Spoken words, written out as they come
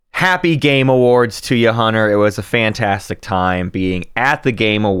Happy Game Awards to you, Hunter. It was a fantastic time being at the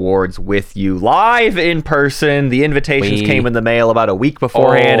Game Awards with you live in person. The invitations came in the mail about a week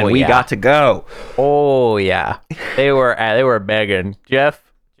beforehand, and we got to go. Oh yeah, they were begging. Jeff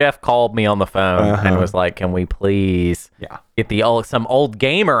called me on the phone and was like, "Can we please get some old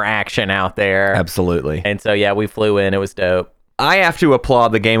gamer action out there?" Absolutely. And so we flew in. It was dope. I have to applaud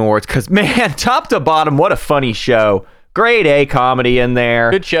the Game Awards because, man, top to bottom, what a funny show. Grade A comedy in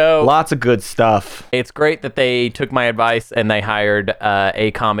there. Good show. Lots of good stuff. It's great that they took my advice and they hired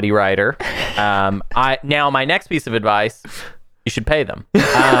a comedy writer. Now my next piece of advice, you should pay them.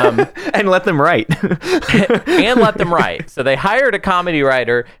 And let them write. And let them write. So they hired a comedy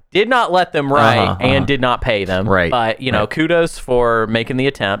writer, did not let them write, and did not pay them. Right. But, kudos for making the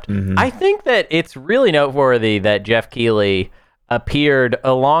attempt. Mm-hmm. I think that it's really noteworthy that Jeff Keighley appeared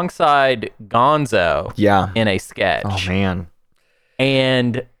alongside Gonzo in a sketch. Oh, man.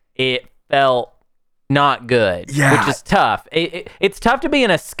 And it felt not good, which is tough. It's tough to be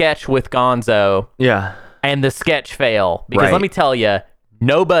in a sketch with Gonzo and the sketch fail, because let me tell you,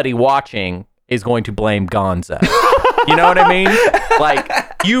 nobody watching is going to blame Gonzo. You know what I mean? Like,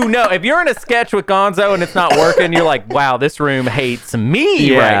 if you're in a sketch with Gonzo and it's not working, you're like, wow, this room hates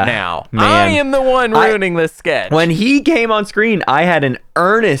me right now. Man. I am the one ruining this sketch. When he came on screen, I had an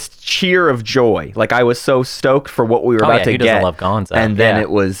earnest cheer of joy. Like, I was so stoked for what we were about to who get. Doesn't love Gonzo? And then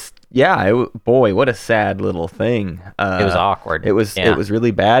it was, boy, what a sad little thing. It was awkward. It was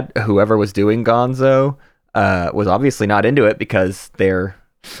really bad. Whoever was doing Gonzo was obviously not into it, because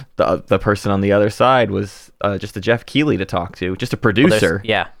the person on the other side was just a Jeff Keighley to talk to, just a producer.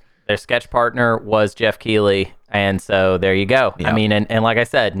 Their sketch partner was Jeff Keighley, and so there you go. I mean, and like I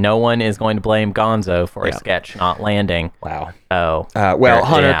said, no one is going to blame Gonzo for a sketch not landing. Wow. Oh, well,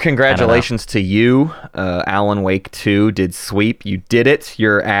 Hunter, congratulations to you. Alan Wake 2 did sweep. You did it.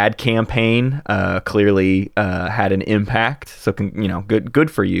 Your ad campaign clearly had an impact. So, good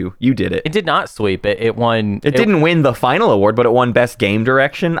for you. You did it. It did not sweep. It won. It didn't win the final award, but it won Best Game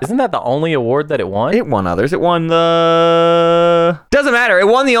Direction. Isn't that the only award that it won? It won others. It won doesn't matter. It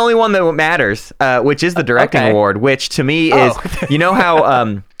won the only one that matters, which is the directing award, which to me is,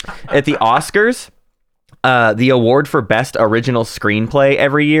 how at the Oscars, the award for Best Original Screenplay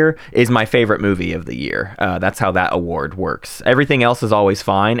every year is my favorite movie of the year. That's how that award works. Everything else is always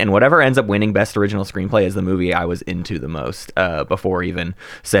fine, and whatever ends up winning Best Original Screenplay is the movie I was into the most before even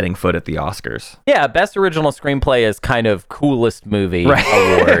setting foot at the Oscars. Yeah, Best Original Screenplay is kind of coolest movie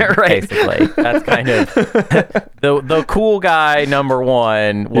award, basically. That's kind of the cool guy number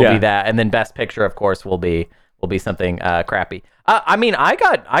one will be that, and then Best Picture, of course, will be something crappy. I mean, I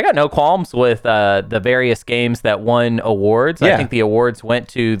got no qualms with the various games that won awards. I think the awards went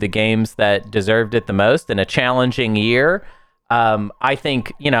to the games that deserved it the most in a challenging year. I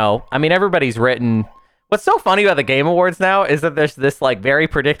think, everybody's written. What's so funny about the Game Awards now is that there's this like very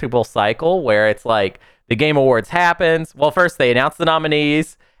predictable cycle where it's like the Game Awards happens. Well, first they announce the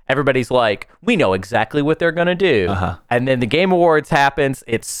nominees. Everybody's like, we know exactly what they're going to do. And then the Game Awards happens.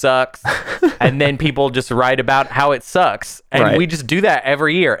 It sucks. And then people just write about how it sucks. And we just do that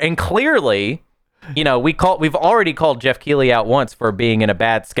every year. And clearly, we've already called Jeff Keighley out once for being in a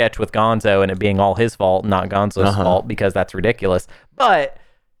bad sketch with Gonzo and it being all his fault, not Gonzo's fault, because that's ridiculous. But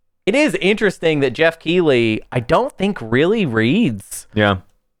it is interesting that Jeff Keighley, I don't think really reads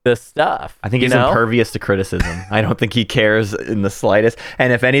the stuff. I think he's impervious to criticism. I don't think he cares in the slightest.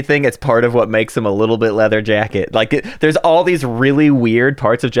 And if anything, it's part of what makes him a little bit leather jacket. Like, there's all these really weird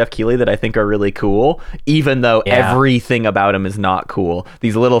parts of Jeff Keighley that I think are really cool, even though everything about him is not cool.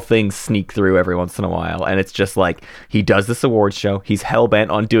 These little things sneak through every once in a while. And it's just like, he does this awards show. He's hell-bent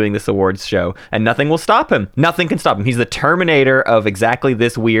on doing this awards show, and nothing will stop him. Nothing can stop him. He's the Terminator of exactly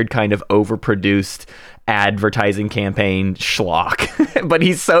this weird kind of overproduced advertising campaign schlock, but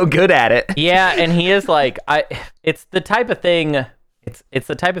he's so good at it. Yeah, and he is like, it's the type of thing. It's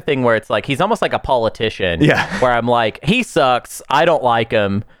the type of thing where it's like he's almost like a politician. Yeah, where I'm like, he sucks. I don't like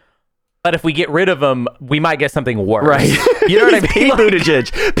him. But if we get rid of him, we might get something worse. Right. You know what I mean?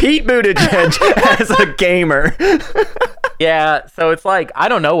 Pete Buttigieg as a gamer. Yeah. So it's like, I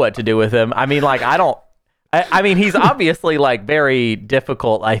don't know what to do with him. I mean, like, I mean, he's obviously like very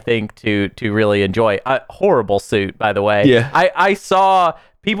difficult, I think, to really enjoy. A horrible suit, by the way. Yeah. I saw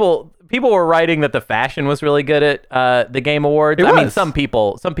people were writing that the fashion was really good at the Game Awards. I mean, some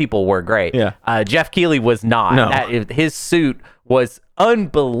people were great. Yeah. Jeff Keighley was not. No. His suit was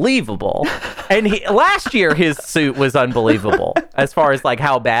unbelievable. And last year his suit was unbelievable as far as like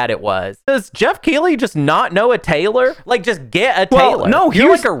how bad it was. Does Jeff Keighley just not know a tailor? Like, just get a tailor. No, you're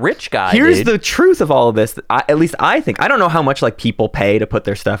like a rich guy. Here's the truth of all of this. At least I think. I don't know how much like people pay to put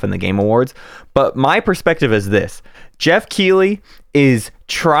their stuff in the Game Awards, but my perspective is this: Jeff Keighley is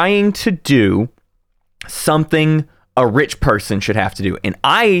trying to do something a rich person should have to do, and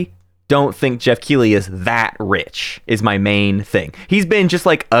I don't think Jeff Keighley is that rich, is my main thing. He's been just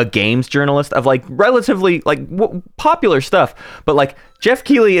like a games journalist of like relatively like popular stuff, but like Jeff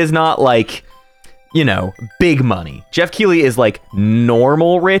Keighley is not like, you know, big money. Jeff Keighley is like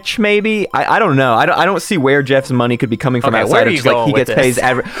normal rich, maybe. I don't know. I don't see where Jeff's money could be coming from outside of just like he gets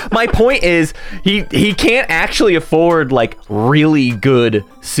paid. My point is he can't actually afford like really good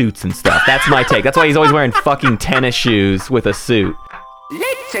suits and stuff. That's my take. That's why he's always wearing fucking tennis shoes with a suit.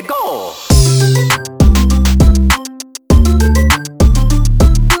 Let's go!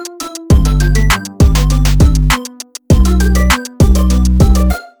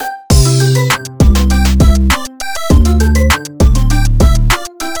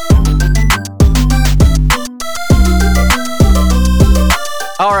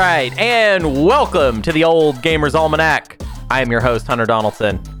 All right, and welcome to the Old Gamers Almanac. I am your host, Hunter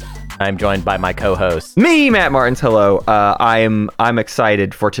Donaldson. I'm joined by my co-host, me, Matt Martins. Hello. I'm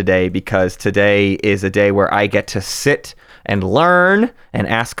excited for today because today is a day where I get to sit and learn and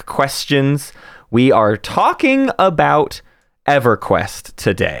ask questions. We are talking about Everquest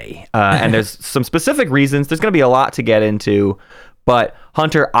today, and there's some specific reasons. There's going to be a lot to get into, but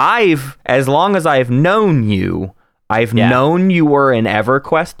Hunter, as long as I've known you, I've known you were an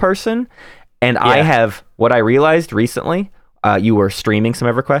Everquest person, and I have, what I realized recently, you were streaming some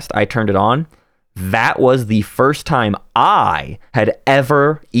Everquest. I turned it on. That was the first time I had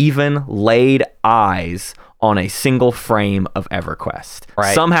ever even laid eyes on a single frame of Everquest.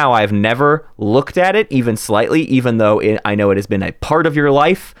 Right. Somehow I've never looked at it even slightly, even though I know it has been a part of your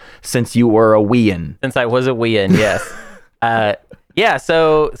life since you were a weein. Since I was a weein, yes.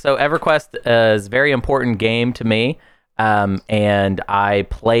 So EverQuest is a very important game to me, and I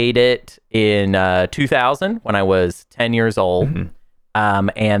played it in 2000 when I was 10 years old,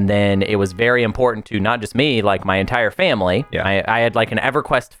 and then it was very important to not just me, like my entire family. Yeah. I had like an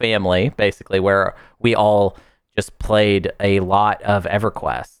EverQuest family, basically, where we all just played a lot of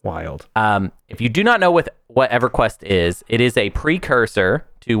EverQuest. Wild. If you do not know what EverQuest is, it is a precursor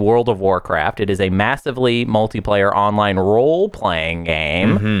to World of Warcraft. It is a massively multiplayer online role-playing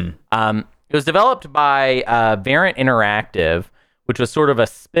game. It was developed by Variant Interactive, which was sort of a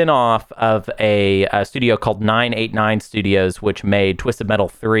spin-off of a studio called 989 Studios, which made Twisted Metal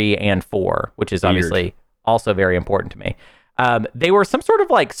 3 and 4, which is obviously also very important to me. They were some sort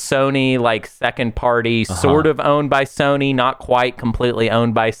of like Sony, like second party, sort of owned by Sony, not quite completely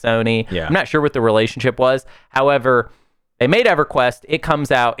owned by Sony. Yeah. I'm not sure what the relationship was. However, they made EverQuest. It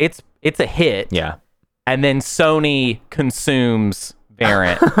comes out. It's a hit. Yeah. And then Sony consumes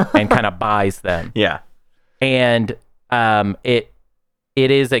Variant and kind of buys them. Yeah. And it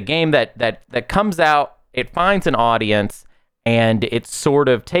is a game that comes out. It finds an audience. And it sort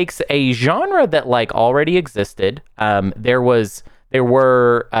of takes a genre that like already existed. There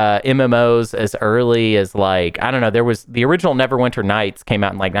were MMOs as early as like, I don't know, there was the original Neverwinter Nights came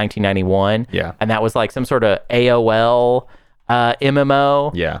out in like 1991. Yeah. And that was like some sort of AOL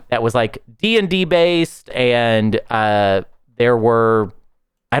MMO. Yeah. That was like D&D based, and there were,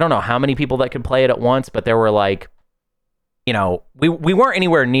 I don't know how many people that could play it at once, but there were like, you know, we weren't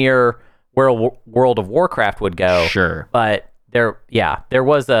anywhere near where World of Warcraft would go. Sure. But there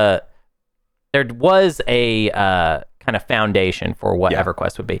was a kind of foundation for what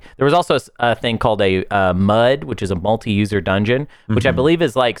EverQuest would be. There was also a thing called a MUD, which is a multi-user dungeon, which I believe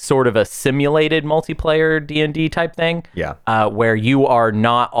is like sort of a simulated multiplayer D&D type thing. Yeah. Where you are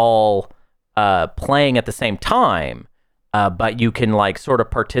not all playing at the same time, but you can like sort of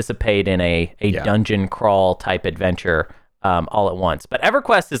participate in a dungeon crawl type adventure all at once. But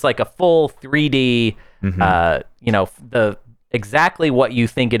EverQuest is like a full 3D, the exactly what you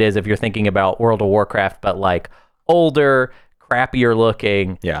think it is if you're thinking about World of Warcraft, but like older, crappier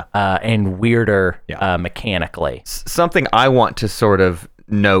looking, and weirder mechanically. Something I want to sort of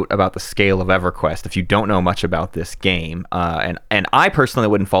note about the scale of EverQuest, if you don't know much about this game, and I personally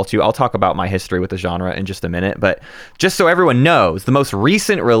wouldn't fault you. I'll talk about my history with the genre in just a minute, but just so everyone knows, the most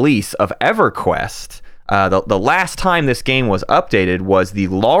recent release of EverQuest, the last time this game was updated, was the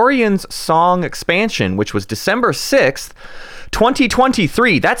Lorian's Song expansion, which was December 6th,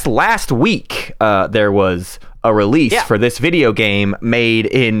 2023. That's last week. There was a release for this video game made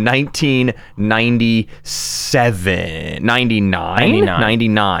in 1997, 99.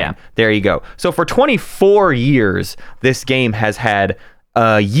 Yeah. There you go. So for 24 years, this game has had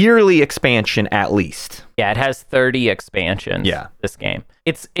a yearly expansion at least. Yeah, it has 30 expansions, this game.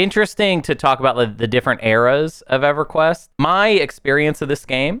 It's interesting to talk about the different eras of EverQuest. My experience of this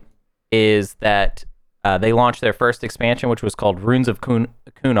game is that they launched their first expansion, which was called Runes of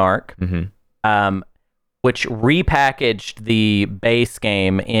Kunark, which repackaged the base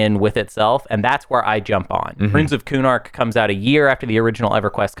game in with itself, and that's where I jump on. Runes of Kunark comes out a year after the original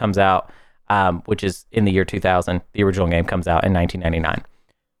EverQuest comes out, which is in the year 2000. The original game comes out in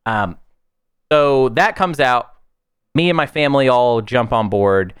 1999. So that comes out. Me and my family all jump on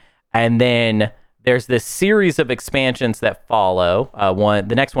board, and then there's this series of expansions that follow.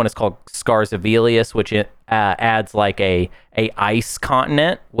 The next one is called Scars of Elias, which adds like a ice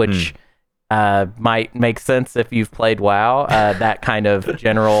continent, which might make sense if you've played WoW. That kind of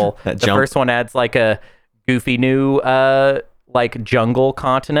general. The first one adds like a goofy new like jungle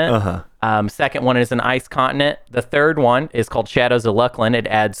continent. Second one is an ice continent. The third one is called Shadows of Luckland. It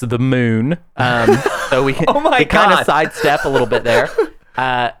adds the moon. So we can kind of sidestep a little bit there.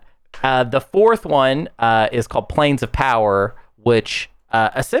 The fourth one is called Plains of Power, which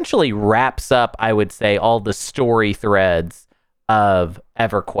essentially wraps up, I would say, all the story threads of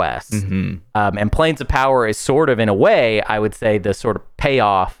EverQuest. And Plains of Power is sort of, in a way, I would say, the sort of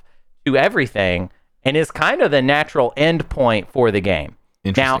payoff to everything, and is kind of the natural end point for the game.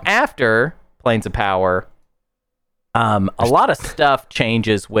 Now, after Plains of Power, a lot of stuff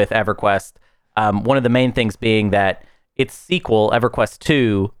changes with EverQuest. One of the main things being that its sequel, EverQuest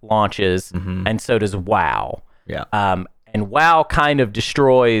 2, launches, and so does WoW. Yeah. And WoW kind of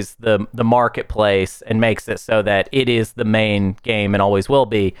destroys the marketplace and makes it so that it is the main game and always will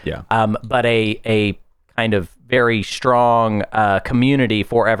be. Yeah. But a kind of very strong community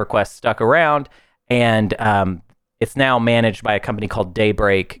for EverQuest stuck around, and it's now managed by a company called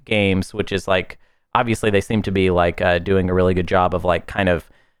Daybreak Games, which is like, obviously they seem to be like doing a really good job of like kind of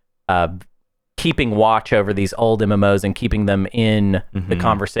keeping watch over these old MMOs and keeping them in the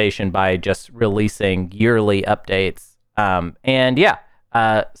conversation by just releasing yearly updates. So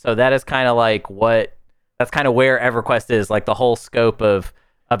that is kind of like that's kind of where EverQuest is, like the whole scope of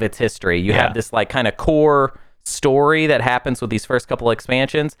its history. You have this like kind of core story that happens with these first couple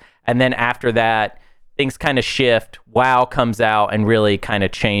expansions, and then after that, things kind of shift. WoW comes out and really kind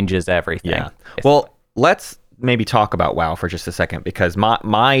of changes everything. Yeah. Well, let's maybe talk about WoW for just a second, because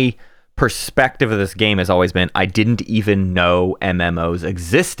my perspective of this game has always been I didn't even know MMOs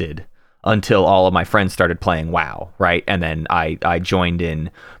existed until all of my friends started playing WoW, right? And then I joined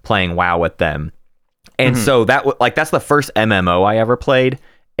in playing WoW with them. And so that's the first MMO I ever played.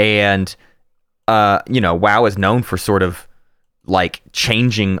 And WoW is known for sort of like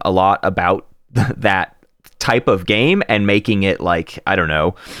changing a lot about that type of game and making it like, I don't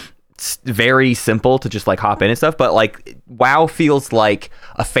know, very simple to just like hop in and stuff, but like WoW feels like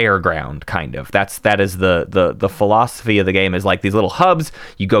a fairground kind of. That is the philosophy of the game, is like these little hubs.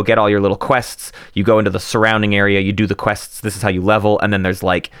 You go get all your little quests, you go into the surrounding area, you do the quests, this is how you level, and then there's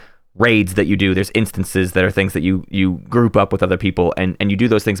like raids that you do, there's instances that are things that you group up with other people and you do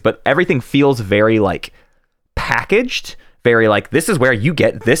those things, but everything feels very like packaged, very like, this is where you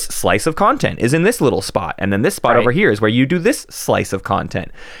get this slice of content is in this little spot, and then this spot over here is where you do this slice of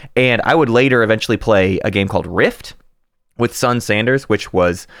content. And I would later eventually play a game called Rift with Son Sanders, which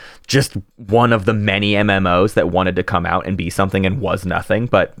was just one of the many MMOs that wanted to come out and be something and was nothing.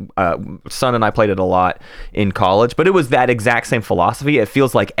 But Son and I played it a lot in college, but it was that exact same philosophy. It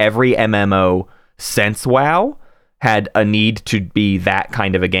feels like every MMO since WoW had a need to be that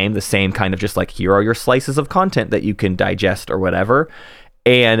kind of a game, the same kind of just like, here are your slices of content that you can digest or whatever.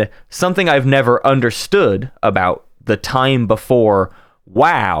 And something I've never understood about the time before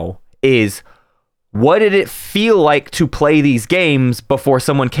WoW is, what did it feel like to play these games before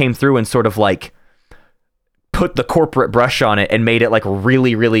someone came through and sort of like put the corporate brush on it and made it like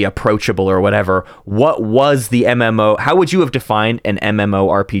really, really approachable or whatever? What was the MMO? How would you have defined an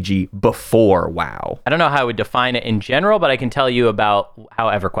MMORPG before WoW? I don't know how I would define it in general, but I can tell you about how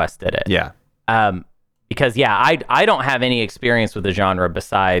EverQuest did it. Yeah. Because I don't have any experience with the genre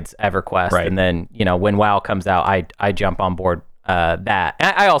besides EverQuest. Right. And then, when WoW comes out, I jump on board that.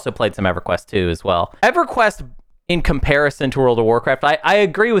 And I also played some EverQuest 2 as well. EverQuest, in comparison to World of Warcraft, I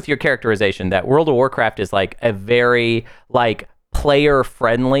agree with your characterization that World of Warcraft is like a very like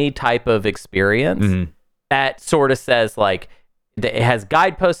player-friendly type of experience that sort of says like, it has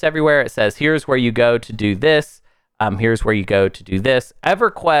guideposts everywhere. It says, here's where you go to do this. Here's where you go to do this.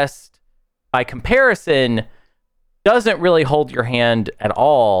 EverQuest, by comparison, doesn't really hold your hand at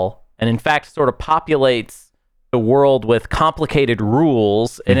all, and in fact sort of populates the world with complicated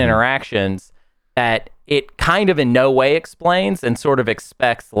rules and interactions that it kind of in no way explains, and sort of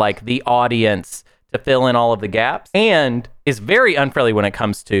expects like the audience to fill in all of the gaps, and is very unfriendly when it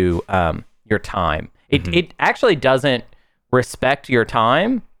comes to your time. It actually doesn't respect your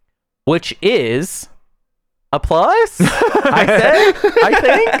time, which is a plus. I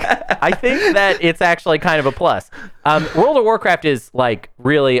think that it's actually kind of a plus. World of Warcraft is like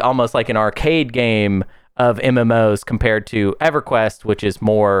really almost like an arcade game of MMOs compared to EverQuest, which is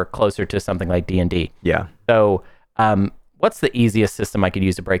more closer to something like D&D. Yeah. So what's the easiest system I could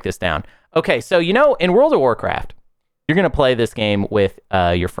use to break this down? Okay, so in World of Warcraft, you're going to play this game with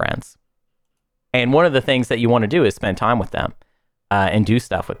your friends. And one of the things that you want to do is spend time with them and do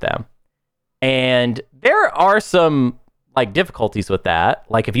stuff with them. And there are some like difficulties with that.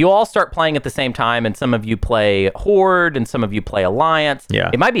 Like if you all start playing at the same time and some of you play Horde and some of you play Alliance,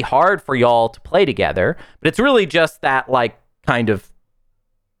 it might be hard for y'all to play together, but it's really just that like kind of,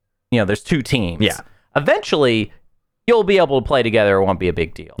 there's two teams. Yeah. Eventually you'll be able to play together. It won't be a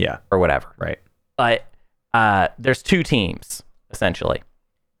big deal. Yeah. Or whatever. Right. But there's two teams essentially.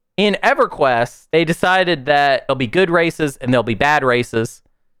 In EverQuest, they decided that there'll be good races and there'll be bad races,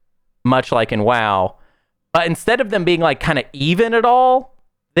 much like in WoW. But instead of them being like kind of even at all,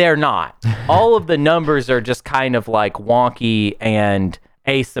 they're not. All of the numbers are just kind of like wonky and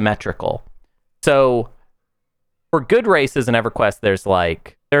asymmetrical. So for good races in EverQuest,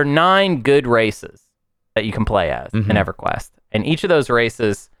 there are 9 good races that you can play as in EverQuest. And each of those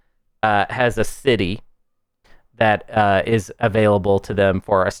races has a city that is available to them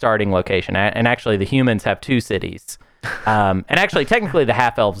for a starting location. And actually the humans have 2 cities. And actually, technically, the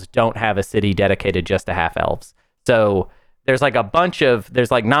half-elves don't have a city dedicated just to half-elves. So there's like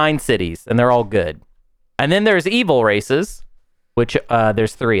 9 cities, and they're all good. And then there's evil races, which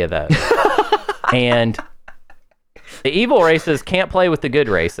there's 3 of those. And the evil races can't play with the good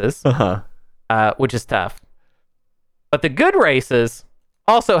races, which is tough. But the good races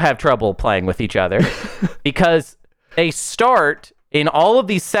also have trouble playing with each other because they start in all of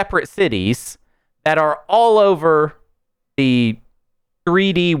these separate cities that are all over the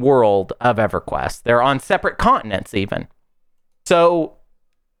 3D world of EverQuest. They're on separate continents even. So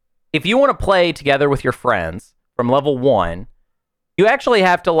if you want to play together with your friends from level 1, you actually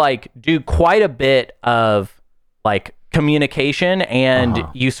have to like do quite a bit of like communication, and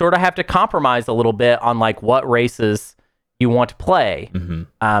you sort of have to compromise a little bit on like what races you want to play.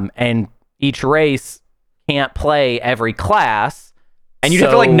 And each race can't play every class. And you'd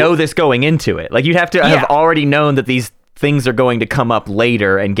have to like know this going into it. Like you'd have to have already known that these things are going to come up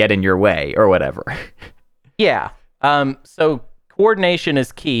later and get in your way or whatever. Yeah. So coordination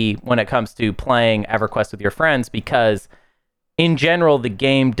is key when it comes to playing EverQuest with your friends, because in general, the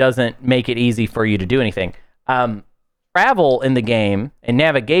game doesn't make it easy for you to do anything. Travel in the game and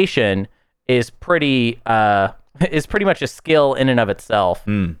navigation is pretty much a skill in and of itself.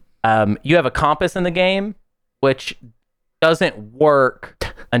 You have a compass in the game, which doesn't work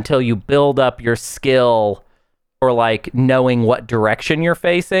until you build up your skill for like knowing what direction you're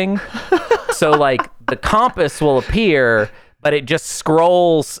facing. So like the compass will appear, but it just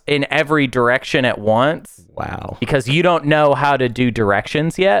scrolls in every direction at once. Wow. Because you don't know how to do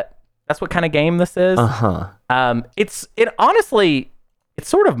directions yet. That's what kind of game this is. Honestly, it's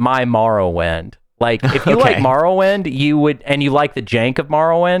sort of my Morrowind. Like if you like Morrowind, you like the jank of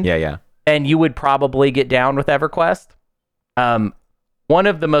Morrowind. And you would probably get down with EverQuest. One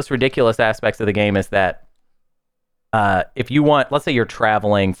of the most ridiculous aspects of the game is that if you want, let's say you're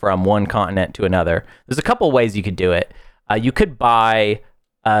traveling from one continent to another, there's a couple ways you could do it. You could buy,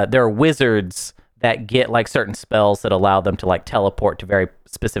 there are wizards that get like certain spells that allow them to like teleport to very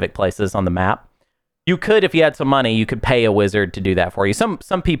specific places on the map. You could, if you had some money, you could pay a wizard to do that for you. Some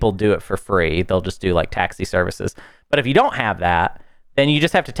people do it for free. They'll just do like taxi services. But if you don't have that, then you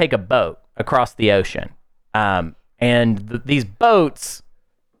just have to take a boat across the ocean. These boats,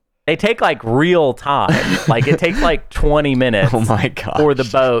 they take like real time. Like it takes like 20 minutes for the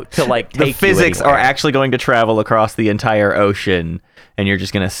boat to like take the physics are actually going to travel across the entire ocean, and you're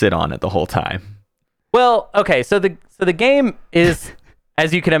just going to sit on it the whole time. Well, okay, so the game is,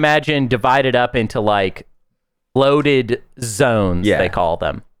 as you can imagine, divided up into like loaded zones, they call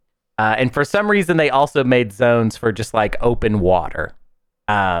them. And for some reason, they also made zones for just like open water.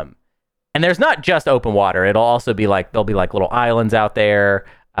 And there's not just open water. It'll also be like, there'll be like little islands out there.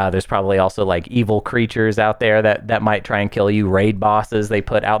 There's probably also like evil creatures out there that might try and kill you. Raid bosses they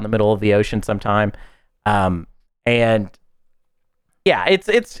put out in the middle of the ocean sometime. And Yeah,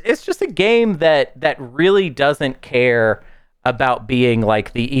 it's just a game that really doesn't care about being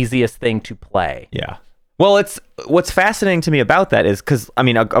like the easiest thing to play. Yeah. Well, it's what's fascinating to me about that is because I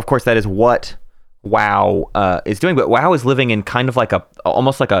mean, of course, that is what WoW is doing, but WoW is living in kind of like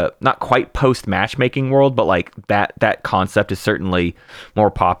almost like a not quite post matchmaking world, but like that concept is certainly more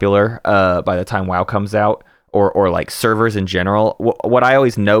popular by the time WoW comes out, or like servers in general. What I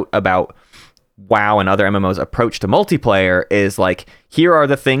always note about WoW and other MMOs approach to multiplayer is like, here are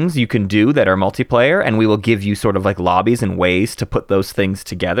the things you can do that are multiplayer, and we will give you sort of like lobbies and ways to put those things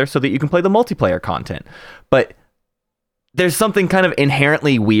together so that you can play the multiplayer content. But there's something kind of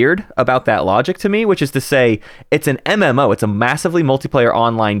inherently weird about that logic to me, which is to say it's an MMO, it's a massively multiplayer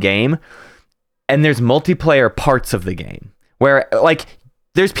online game, and there's multiplayer parts of the game where like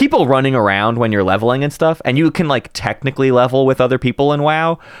there's people running around when you're leveling and stuff, and you can like technically level with other people in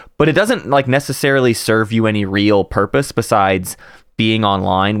WoW, but it doesn't like necessarily serve you any real purpose besides being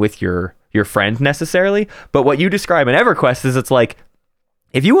online with your friend necessarily. But what you describe in EverQuest is it's like,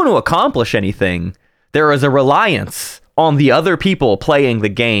 if you want to accomplish anything, there is a reliance on the other people playing the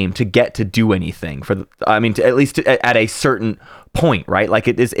game to get to do anything at least at a certain point, right? Like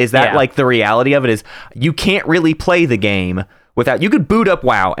is that like the reality of it is you can't really play the game without, you could boot up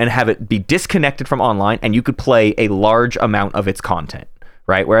WoW and have it be disconnected from online, and you could play a large amount of its content,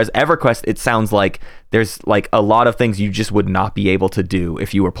 right? Whereas EverQuest, it sounds like there's like a lot of things you just would not be able to do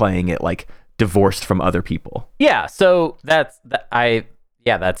if you were playing it like divorced from other people. Yeah, so that's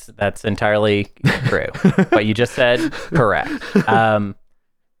entirely true. What you just said, correct.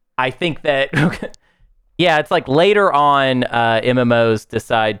 I think that yeah, it's like later on MMOs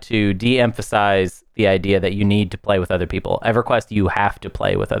decide to de-emphasize the idea that you need to play with other people. EverQuest, you have to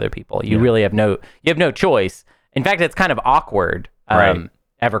play with other people. You really have no choice. In fact, it's kind of awkward. Right.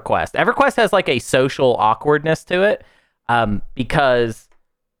 EverQuest has like a social awkwardness to it because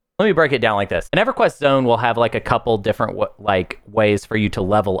let me break it down like this. An EverQuest zone will have like a couple different ways for you to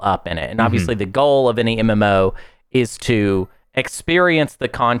level up in it. And obviously the goal of any MMO is to experience the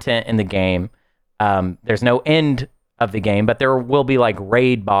content in the game. There's no end of the game, but there will be like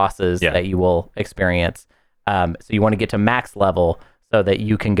raid bosses that you will experience. So you want to get to max level so that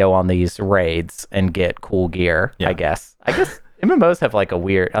you can go on these raids and get cool gear, I guess. MMOs have like a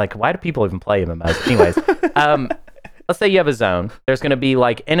weird, like, why do people even play MMOs? Anyways, let's say you have a zone. There's going to be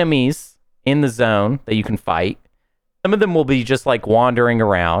like enemies in the zone that you can fight. Some of them will be just like wandering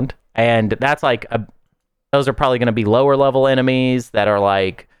around, and that's like those are probably going to be lower level enemies that are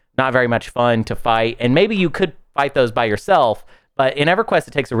like not very much fun to fight, and maybe you could fight those by yourself, but in EverQuest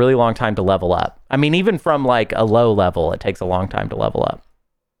it takes a really long time to level up. I mean, even from like a low level, it takes a long time to level up.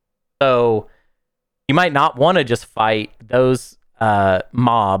 So you might not want to just fight those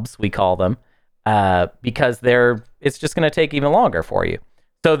mobs, we call them, because it's just going to take even longer for you.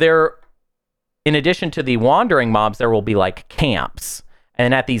 So in addition to the wandering mobs, there will be like camps,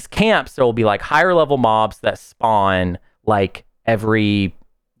 and at these camps there will be like higher level mobs that spawn like every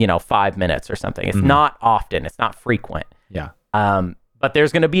 5 minutes or something. It's not often, it's not frequent. Yeah. But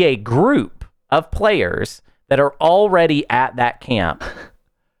there's going to be a group of players that are already at that camp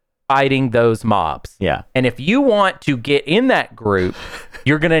fighting those mobs. Yeah. And if you want to get in that group,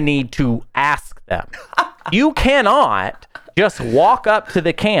 you're going to need to ask them. You cannot just walk up to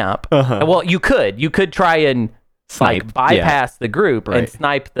the camp. Well, you could try and Snipe. like bypass the group and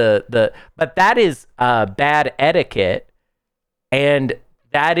snipe the but that is bad etiquette, and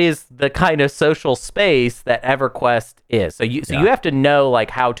that is the kind of social space that EverQuest is. So you have to know like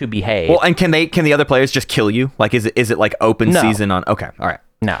how to behave. Well, and can the other players just kill you? Like is it like open season on? Okay, all right.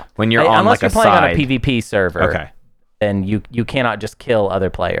 No. When you're on unless like you're a playing side. on a PvP server, Okay. then you cannot just kill other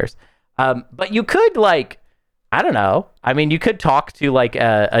players. But you could like, I don't know. I mean, you could talk to like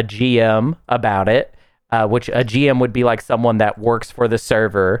a GM about it, which a GM would be like someone that works for the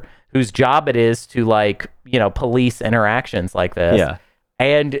server whose job it is to like, police interactions like this. Yeah.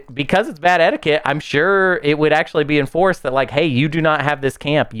 And because it's bad etiquette, I'm sure it would actually be enforced that like, hey, you do not have this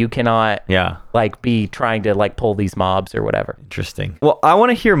camp. You cannot like be trying to like pull these mobs or whatever. Interesting. Well, I want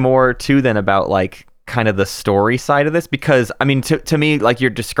to hear more too then about like kind of the story side of this, because I mean, to me, like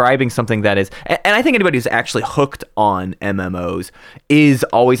you're describing something that is, and I think anybody who's actually hooked on MMOs is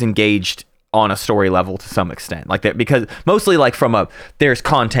always engaged on a story level to some extent, like that, because mostly like there's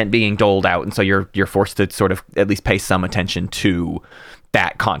content being doled out, and so you're forced to sort of at least pay some attention to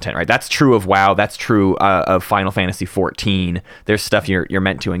that content, right? That's true of WoW. That's true of Final Fantasy 14. There's stuff you're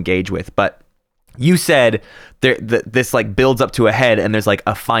meant to engage with, but you said this like builds up to a head, and there's like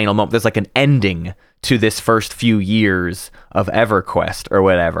a final moment. There's like an ending to this first few years of EverQuest or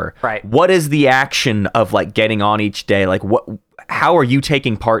whatever. Right. What is the action of like getting on each day? Like how are you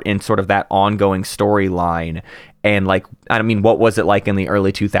taking part in sort of that ongoing storyline? And like, I mean, what was it like in the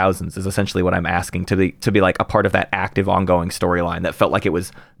early 2000s is essentially what I'm asking, to be like a part of that active ongoing storyline that felt like it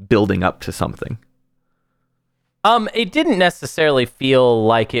was building up to something. It didn't necessarily feel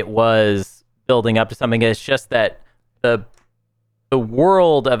like it was building up to something. It's just that the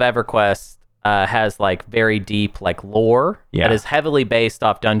world of EverQuest has like very deep like lore that is heavily based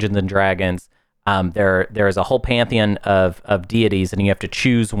off Dungeons and Dragons. There is a whole pantheon of deities, and you have to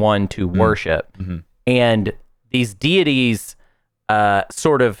choose one to worship. Mm-hmm. And these deities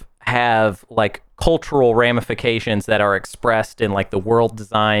sort of have like cultural ramifications that are expressed in like the world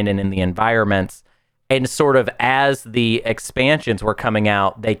design and in the environments. And sort of as the expansions were coming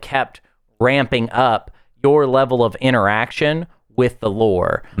out, they kept ramping up your level of interaction with the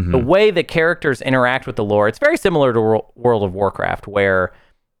lore. Mm-hmm. The way the characters interact with the lore, it's very similar to World of Warcraft, where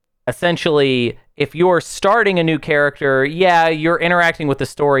essentially if you're starting a new character, you're interacting with the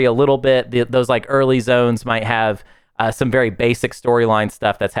story a little bit. Those like early zones might have some very basic storyline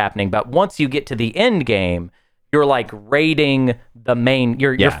stuff that's happening. But once you get to the end game, you're like raiding the main,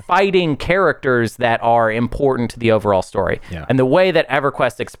 you're fighting characters that are important to the overall story. Yeah. And the way that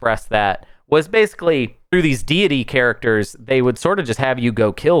EverQuest expressed that was basically through these deity characters, they would sort of just have you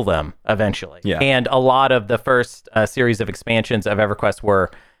go kill them eventually. Yeah. And a lot of the first series of expansions of EverQuest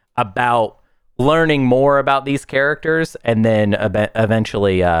were about learning more about these characters and then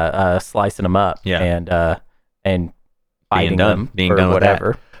eventually slicing them up and fighting them or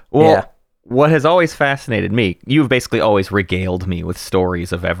whatever. Well, what has always fascinated me, you've basically always regaled me with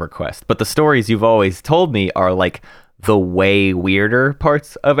stories of EverQuest, but the stories you've always told me are like the way weirder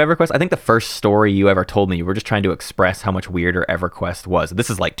parts of EverQuest. I think the first story you ever told me, you were just trying to express how much weirder EverQuest was.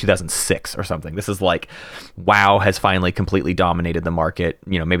 This is like 2006 or something. This is like WoW has finally completely dominated the market.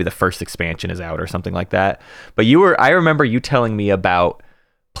 You know, maybe the first expansion is out or something like that. But I remember you telling me about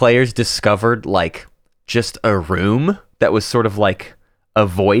players discovered like just a room that was sort of like a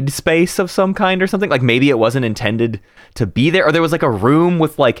void space of some kind or something. Like maybe it wasn't intended to be there, or there was like a room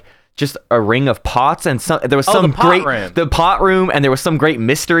with like just a ring of pots, and there was some the pot room, and there was some great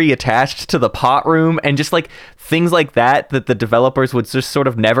mystery attached to the pot room, and just like things like that the developers would just sort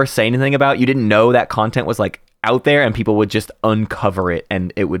of never say anything about. You didn't know that content was like out there, and people would just uncover it,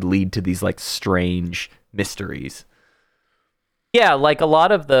 and it would lead to these like strange mysteries. Yeah, like a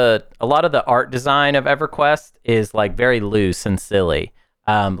lot of the art design of EverQuest is like very loose and silly.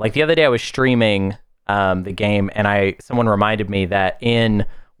 Like the other day I was streaming the game, and someone reminded me that in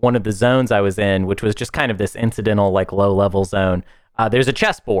one of the zones I was in, which was just kind of this incidental like low level zone, there's a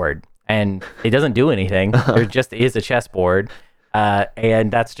chessboard, and it doesn't do anything. There just is a chessboard,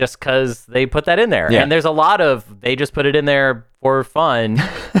 and that's just because they put that in there. Yeah. And there's a lot of they just put it in there for fun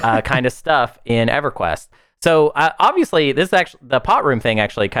kind of stuff in EverQuest. So obviously, this actually the pot room thing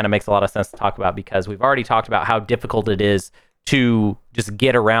actually kind of makes a lot of sense to talk about, because we've already talked about how difficult it is to just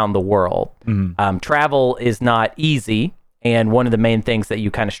get around the world. Mm-hmm. Travel is not easy, and one of the main things that you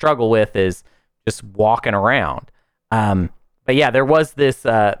kind of struggle with is just walking around. But yeah, there was this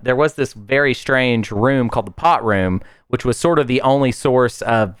very strange room called the pot room, which was sort of the only source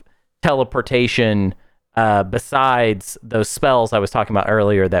of teleportation besides those spells I was talking about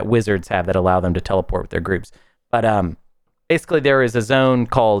earlier that wizards have that allow them to teleport with their groups. But basically there is a zone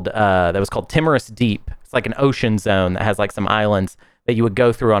called that was called Timorous Deep. It's like an ocean zone that has like some islands that you would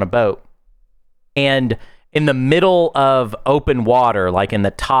go through on a boat. And in the middle of open water, like in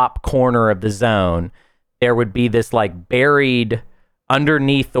the top corner of the zone, there would be this like buried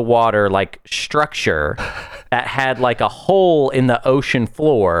underneath the water like structure that had like a hole in the ocean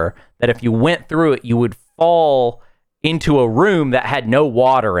floor that if you went through it, you would fall into a room that had no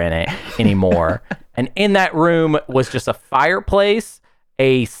water in it anymore. And in that room was just a fireplace,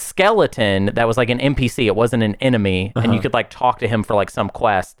 a skeleton that was like an NPC. It wasn't an enemy. And you could like talk to him for like some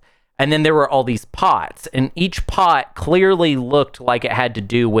quest. And then there were all these pots, and each pot clearly looked like it had to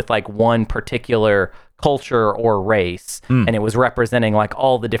do with like one particular culture or race. And it was representing like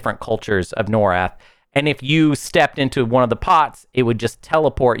all the different cultures of Norath. And if you stepped into one of the pots, it would just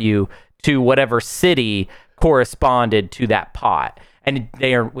teleport you to whatever city corresponded to that pot. And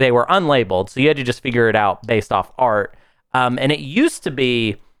they were unlabeled, so you had to just figure it out based off art. And it used to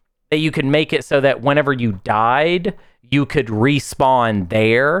be that you could make it so that whenever you died, you could respawn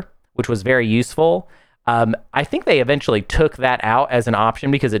there, which was very useful. I think they eventually took that out as an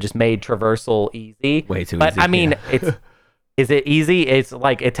option because it just made traversal easy. Way too easy. But I mean, it's... Is it easy? It's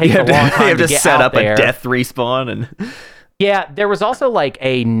like it takes a long time you have to to get set out up there. A death respawn and yeah, there was also like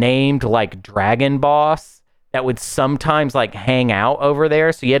a named like dragon boss that would sometimes like hang out over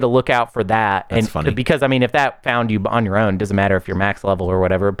there. So you had to look out for that. That's funny. Because I mean, if that found you on your own, doesn't matter if you're max level or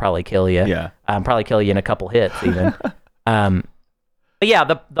whatever, it'd probably kill you. Yeah. Probably kill you in a couple hits even. But yeah,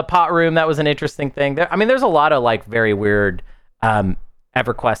 the pot room, that was an interesting thing. There's a lot of like very weird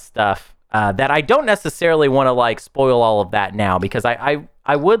EverQuest stuff that I don't necessarily want to like spoil all of that now, because I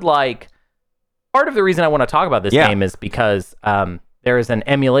would like, part of the reason I want to talk about this game is because there is an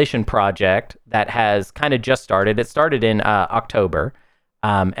emulation project that has kind of just started. It started in October.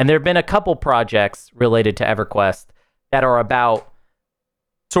 And there have been a couple projects related to EverQuest that are about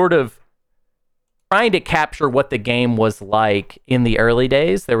sort of trying to capture what the game was like in the early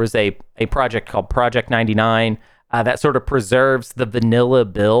days. There was a project called Project 99 that sort of preserves the vanilla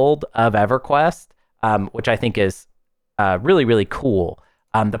build of EverQuest, which I think is really, really cool.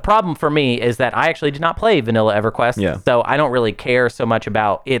 The problem for me is that I actually did not play vanilla EverQuest, so I don't really care so much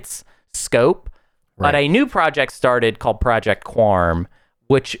about its scope. Right. But a new project started called Project Quarm,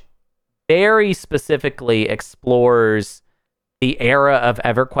 which very specifically explores the era of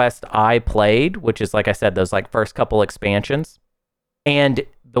EverQuest I played, which is, like I said, those like first couple expansions. And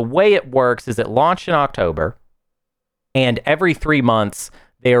the way it works is it launched in October, and every 3 months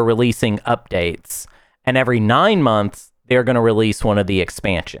they are releasing updates, and every 9 months they're going to release one of the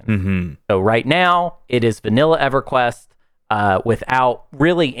expansions. Mm-hmm. So right now it is vanilla EverQuest without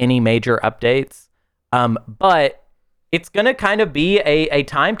really any major updates, but it's going to kind of be a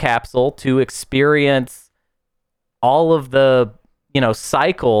time capsule to experience all of the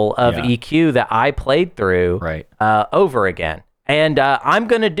cycle of EQ that I played through over again, and I'm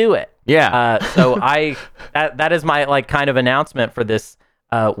going to do it. So that is my like kind of announcement for this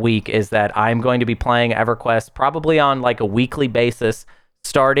week, is that I'm going to be playing EverQuest probably on like a weekly basis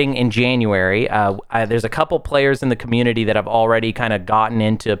starting in January. There's a couple players in the community that have already kind of gotten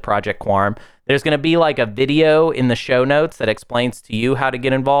into Project Quarm. There's going to be like a video in the show notes that explains to you how to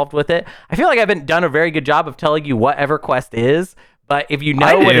get involved with it. I feel like I haven't done a very good job of telling you what EverQuest is, but if you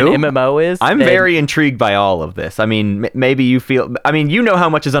know what an MMO is... I'm very intrigued by all of this. I mean, maybe you feel... I mean, you know how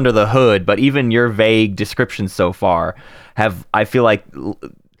much is under the hood, but even your vague descriptions so far I feel like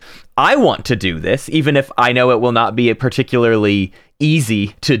I want to do this, even if I know it will not be a particularly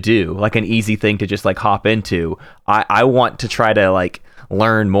easy to do, like an easy thing to just like hop into. I want to try to like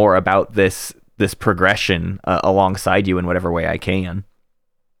learn more about this progression alongside you in whatever way I can.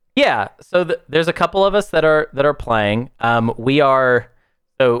 Yeah, so there's a couple of us that are playing. We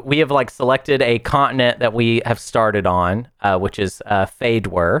have like selected a continent that we have started on, which is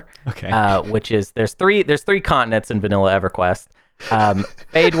Fadewar. Okay. Which is there's three continents in vanilla EverQuest.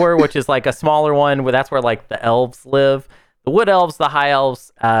 Fadewar, which is like a smaller one, where that's where like the elves live. The wood elves, the high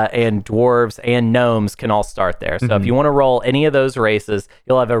elves, and dwarves and gnomes can all start there. So if you want to roll any of those races,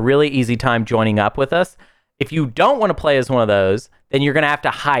 you'll have a really easy time joining up with us. If you don't want to play as one of those, then you're going to have to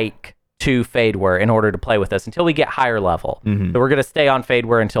hike to Fadewar in order to play with us until we get higher level. So we're going to stay on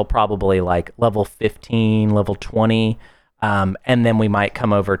Fadewar until probably like level 15, level 20. And then we might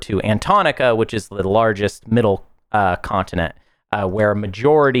come over to Antonica, which is the largest middle continent, where a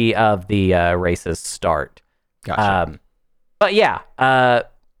majority of the races start. Gotcha. But yeah,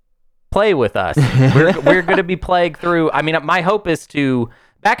 play with us. We're going to be playing through. I mean, my hope is to...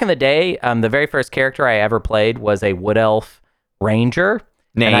 Back in the day, the very first character I ever played was a wood elf ranger.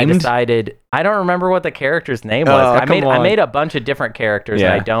 Named? And I decided... I don't remember what the character's name was. I made a bunch of different characters,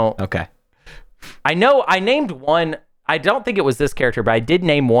 and I don't... Okay. I know I named one... I don't think it was this character, but I did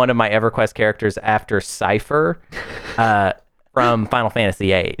name one of my EverQuest characters after Cypher from Final Fantasy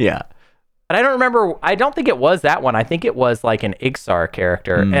VIII. Yeah. But I don't remember... I don't think it was that one. I think it was like an Ixar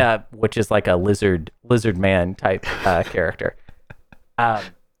character, which is like a lizard man type character.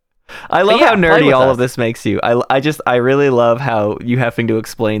 I love how nerdy all of this makes you. I really love how you having to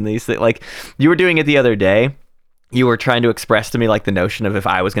explain these things. Like, you were doing it the other day. You were trying to express to me like the notion of if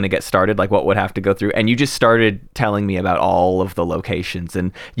I was going to get started, like what would have to go through, and you just started telling me about all of the locations,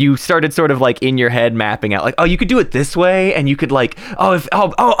 and you started sort of like in your head mapping out like, oh, you could do it this way, and you could like,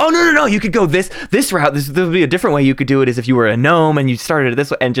 no, you could go this route. There would be a different way you could do it, is if you were a gnome and you started it this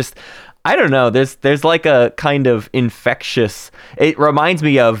way, and just... I don't know. There's like a kind of infectious... It reminds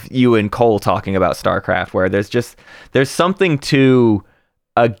me of you and Cole talking about StarCraft, where there's something to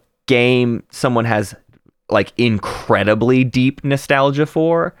a game someone has like incredibly deep nostalgia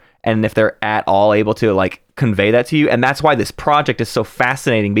for, and if they're at all able to like convey that to you. And that's why this project is so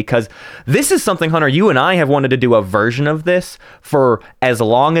fascinating, because this is something, Hunter, you and I have wanted to do a version of this for as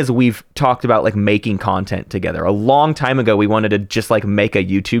long as we've talked about like making content together. A long time ago, we wanted to just like make a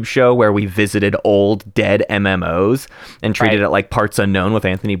YouTube show where we visited old dead MMOs and treated it like Parts Unknown with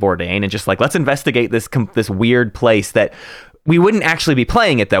Anthony Bourdain, and just like, let's investigate this weird place that we wouldn't actually be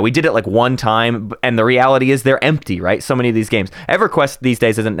playing it, though. We did it like one time, and the reality is they're empty, right? So many of these games. Everquest these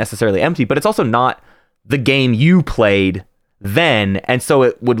days isn't necessarily empty, but it's also not the game you played then, and so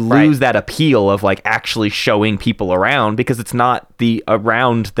it would lose that appeal of like actually showing people around, because it's not the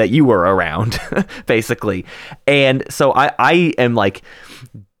around that you were around, basically. And so I am like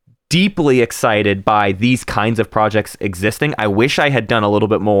deeply excited by these kinds of projects existing. I wish I had done a little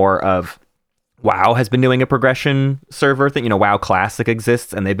bit more of WoW has been doing a progression server thing. WoW Classic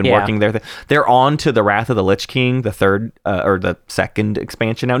exists, and they've been working there. They're on to the Wrath of the Lich King, the third or the second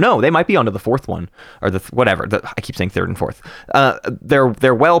expansion now. No, they might be on to the fourth one, or the whatever. I keep saying third and fourth.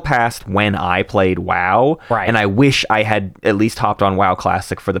 They're well past when I played WoW, and I wish I had at least hopped on WoW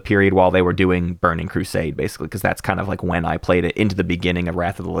Classic for the period while they were doing Burning Crusade, basically, because that's kind of like when I played it into the beginning of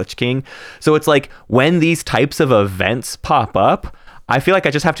Wrath of the Lich King. So it's like when these types of events pop up, I feel like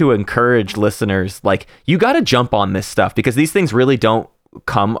I just have to encourage listeners, like, you got to jump on this stuff, because these things really don't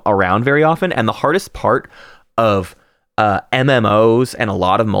come around very often. And the hardest part of MMOs and a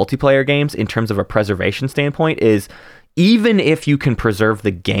lot of multiplayer games in terms of a preservation standpoint is, even if you can preserve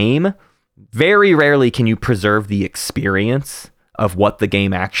the game, very rarely can you preserve the experience of what the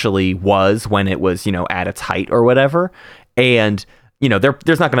game actually was when it was, at its height or whatever. And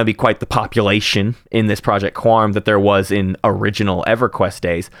there's not going to be quite the population in this Project Quarm that there was in original Everquest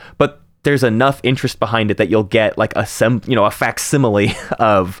days, but there's enough interest behind it that you'll get like a facsimile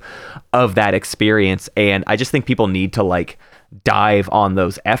of that experience. And I just think people need to like dive on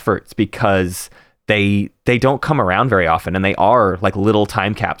those efforts, because they don't come around very often, and they are like little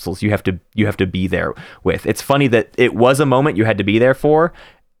time capsules you have to be there with. It's funny that it was a moment you had to be there for.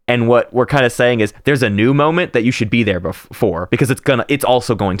 And what we're kind of saying is there's a new moment that you should be there for, because it's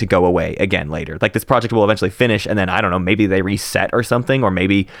also going to go away again later. Like, this project will eventually finish, and then I don't know, maybe they reset or something, or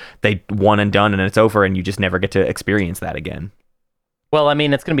maybe they one and done and it's over and you just never get to experience that again. Well, I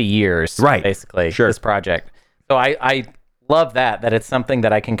mean, it's going to be years, basically, this project. So I love that it's something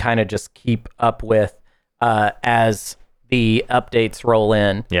that I can kind of just keep up with as the updates roll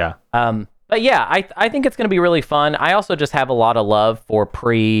in. Yeah. But yeah, I think it's going to be really fun. I also just have a lot of love for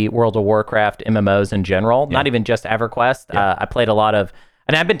pre-World of Warcraft MMOs in general, not even just EverQuest. I played a lot of,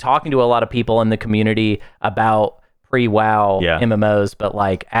 and I've been talking to a lot of people in the community about pre-WoW MMOs, but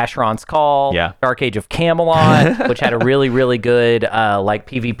like Asheron's Call, Dark Age of Camelot, which had a really, really good like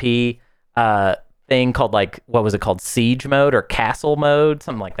PvP thing called, like, what was it called? Siege mode or Castle mode,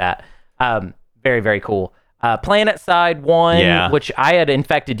 something like that. Very, very cool. Planet Side 1, which I had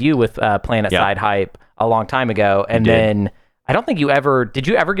infected you with Planet Side hype a long time ago, and then I don't think did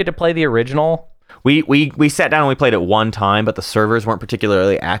you ever get to play the original? We sat down and we played it one time, but the servers weren't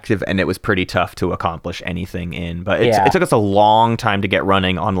particularly active, and it was pretty tough to accomplish anything in. But it took us a long time to get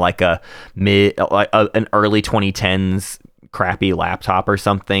running on like an early 2010s crappy laptop or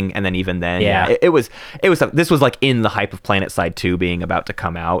something, and then even then this was like in the hype of Planet Side 2 being about to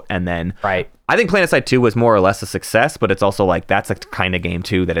come out, and then I think Planet Side 2 was more or less a success, but it's also like that's a kind of game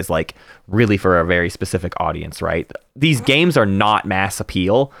too that is like really for a very specific audience, right? These games are not mass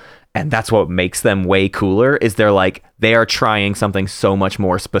appeal, and that's what makes them way cooler, is they are trying something so much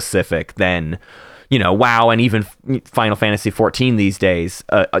more specific than WoW and even Final Fantasy 14 these days.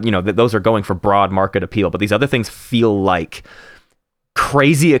 Those are going for broad market appeal, but these other things feel like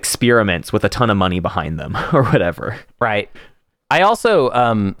crazy experiments with a ton of money behind them or whatever. Right. I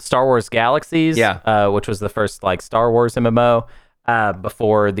also Star Wars Galaxies, which was the first like Star Wars MMO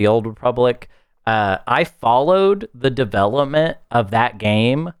before the Old Republic. I followed the development of that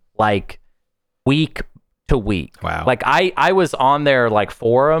game like week to week. Wow. Like I was on their like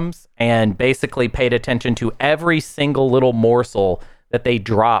forums and basically paid attention to every single little morsel that they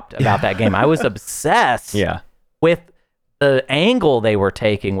dropped about that game. I was obsessed with the angle they were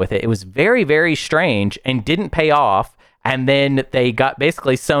taking with it. It was very, very strange and didn't pay off. And then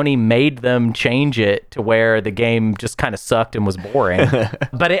Sony made them change it to where the game just kind of sucked and was boring.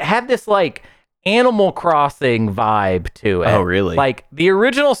 But it had this like Animal Crossing vibe to it. Oh, really? Like the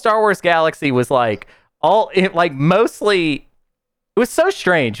original Star Wars Galaxy was like mostly, it was so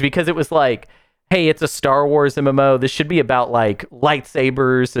strange because it was like, hey, it's a Star Wars MMO. This should be about like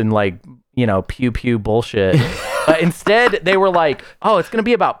lightsabers and like, pew pew bullshit. But instead they were like, oh, it's going to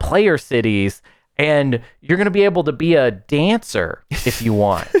be about player cities. And you're going to be able to be a dancer if you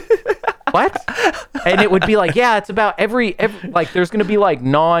want. what? And it would be like, yeah, it's about every like there's going to be like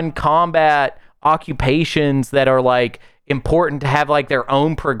non-combat occupations that are like important to have like their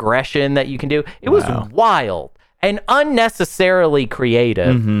own progression that you can do. It was wild and unnecessarily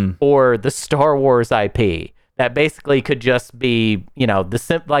creative for the Star Wars IP that basically could just be, you know,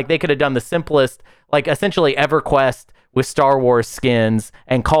 like they could have done the simplest, like essentially EverQuest with Star Wars skins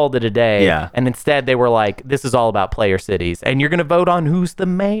and called it a day. Yeah. And instead they were like, this is all about player cities and you're going to vote on who's the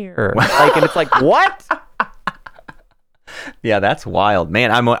mayor. Like, and it's like, what? Yeah, that's wild,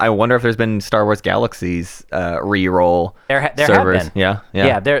 man. I wonder if there's been Star Wars Galaxies re-roll there servers. Have been.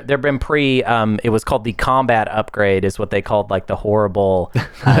 Yeah. There've been it was called the combat upgrade, is what they called like the horrible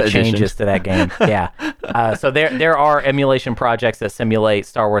changes to that game. Yeah. So there are emulation projects that simulate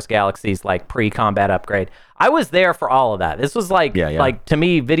Star Wars Galaxies like pre-combat upgrade. I was there for all of that. This was like like to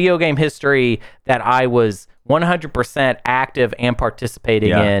me video game history that I was 100% active and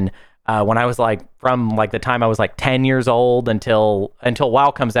participating in. When I was like from like the time I was like 10 years old until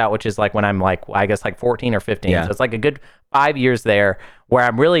WoW comes out, which is like when I'm like, I guess like 14 or 15. So it's like a good 5 years there where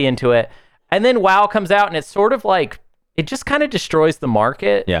I'm really into it. And then WoW comes out and it's sort of like, it just kind of destroys the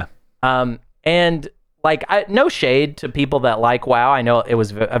market. Yeah. And like, no shade to people that like WoW. I know it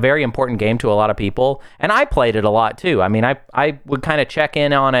was a very important game to a lot of people and I played it a lot too. I mean, I would kind of check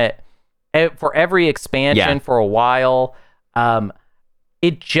in on it for every expansion for a while.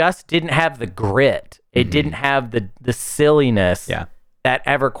 It just didn't have the grit. It didn't have the silliness that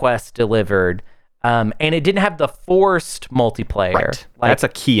EverQuest delivered. And it didn't have the forced multiplayer. Right. Like, that's a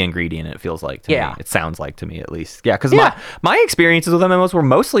key ingredient, it feels like to me. It sounds like to me, at least. Yeah, because Yeah. my experiences with MMOs were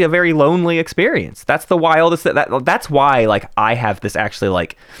mostly a very lonely experience. That's the wildest... That's why, like, I have this actually,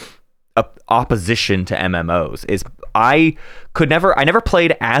 like... opposition to MMOs is I never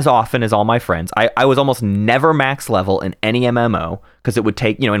played as often as all my friends. I was almost never max level in any MMO because it would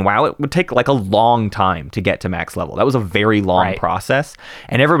take, you know, in WoW it would take like a long time to get to max level. That was a very long process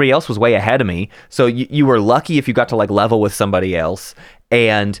and everybody else was way ahead of me. So you were lucky if you got to like level with somebody else.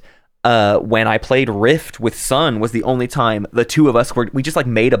 And when I played Rift with Sun was the only time the two of us we just like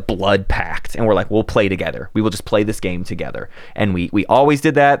made a blood pact and we're like, we'll play together. We will just play this game together. And we always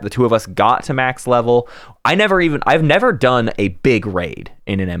did that. The two of us got to max level. I've never done a big raid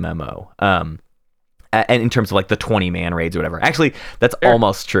in an MMO. And in terms of like the 20-man raids or whatever. Actually, that's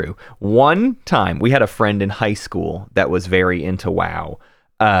almost true. One time we had a friend in high school that was very into WoW.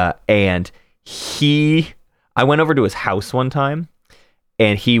 And I went over to his house one time.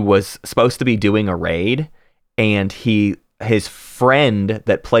 And he was supposed to be doing a raid, and his friend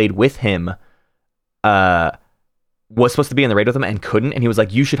that played with him was supposed to be in the raid with him and couldn't. And he was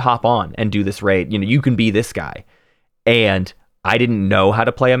like, "You should hop on and do this raid. You know, you can be this guy." And I didn't know how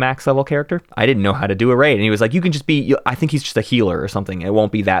to play a max level character. I didn't know how to do a raid. And he was like, "You can just be. I think he's just a healer or something. It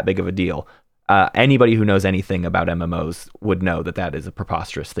won't be that big of a deal." Anybody who knows anything about MMOs would know that is a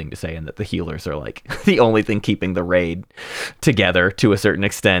preposterous thing to say, and that the healers are like the only thing keeping the raid together to a certain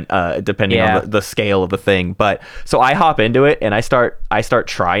extent, depending on the scale of the thing. But so I hop into it and I start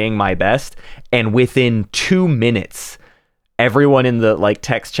trying my best, and within 2 minutes, everyone in the like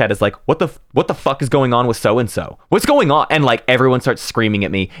text chat is like, what the fuck is going on with so and so? What's going on? And like everyone starts screaming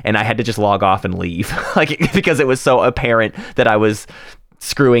at me, and I had to just log off and leave, like because it was so apparent that I was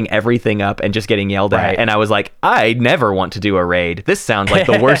screwing everything up and just getting yelled at. And I was like, I never want to do a raid. This sounds like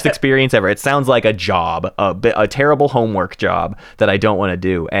the worst experience ever. It sounds like a job, a terrible homework job that I don't want to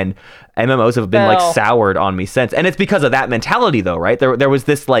do. And MMOs have been like soured on me since. And it's because of that mentality though, right? There was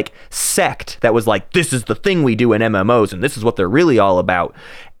this like sect that was like, this is the thing we do in MMOs and this is what they're really all about.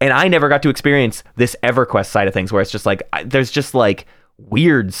 And I never got to experience this EverQuest side of things where it's just like, there's just like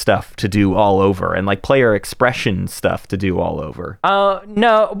weird stuff to do all over and like player expression stuff to do all over.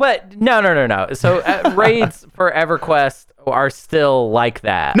 No. So raids for EverQuest are still like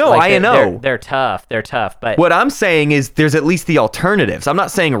that. No, like I know. They're tough. But what I'm saying is there's at least the alternatives. I'm not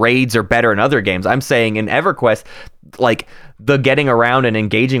saying raids are better in other games. I'm saying in EverQuest, like the getting around and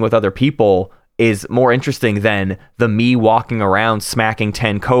engaging with other people is more interesting than the me walking around smacking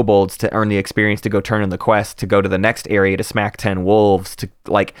 10 kobolds to earn the experience to go turn in the quest, to go to the next area to smack 10 wolves, to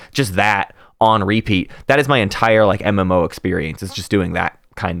like just that on repeat. That is my entire like MMO experience. It's just doing that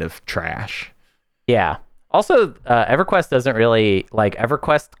kind of trash. Yeah. Also, EverQuest doesn't really like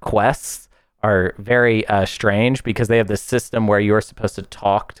EverQuest quests are very strange because they have this system where you're supposed to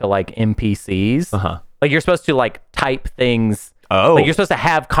talk to like NPCs. Like you're supposed to like type things. Like you're supposed to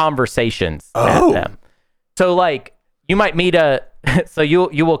have conversations at them. So like you might meet so you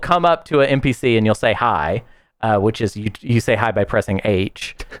will come up to an NPC and you'll say hi, which is you say hi by pressing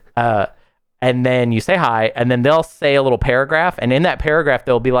H. And then you say hi, and then they'll say a little paragraph, and in that paragraph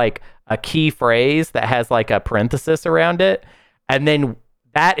there'll be like a key phrase that has like a parenthesis around it, and then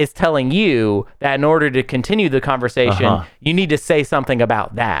that is telling you that in order to continue the conversation, you need to say something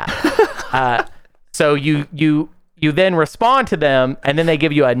about that. So you then respond to them, and then they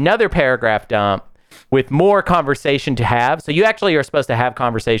give you another paragraph dump with more conversation to have. So you actually are supposed to have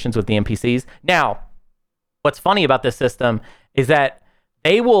conversations with the NPCs. Now, what's funny about this system is that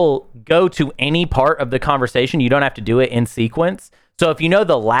they will go to any part of the conversation. You don't have to do it in sequence. So if you know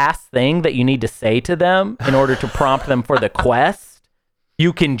the last thing that you need to say to them in order to prompt them for the quest,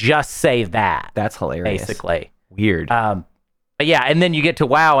 you can just say that. That's hilarious. Basically. Weird. But yeah, and then you get to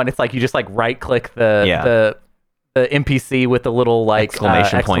WoW, and it's like you just like right click the NPC with the little like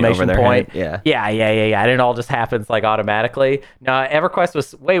exclamation point over their head. Yeah. And it all just happens like automatically. Now, EverQuest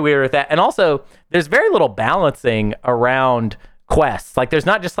was way weird with that. And also, there's very little balancing around quests. Like, there's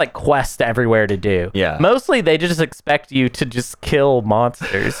not just like quests everywhere to do. Yeah. Mostly, they just expect you to just kill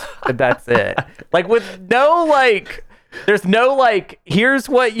monsters. And that's it. Like, with no like... There's no like, here's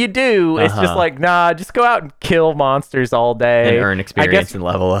what you do. It's just like, nah, just go out and kill monsters all day. And earn experience and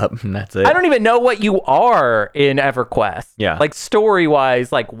level up, and that's it. I don't even know what you are in EverQuest. Yeah. Like,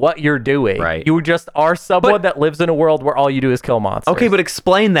 story-wise, like, what you're doing. Right. You just are someone that lives in a world where all you do is kill monsters. Okay, but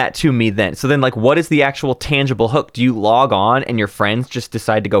explain that to me then. So then, like, what is the actual tangible hook? Do you log on and your friends just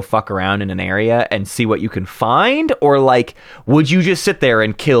decide to go fuck around in an area and see what you can find? Or, like, would you just sit there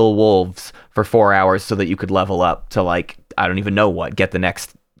and kill wolves for 4 hours so that you could level up to, like, I don't even know what, get the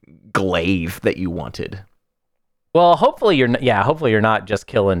next glaive that you wanted? Well, hopefully you're not just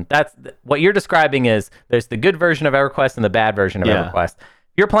killing. That's what you're describing is there's the good version of EverQuest and the bad version of EverQuest.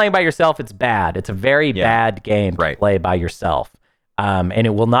 If you're playing by yourself, it's bad. It's a very bad game to play by yourself. And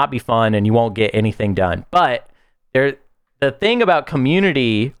it will not be fun, and you won't get anything done. But the thing about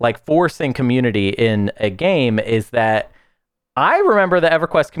community, like forcing community in a game, is that I remember the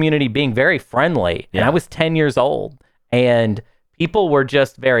EverQuest community being very friendly, and I was 10 years old, and people were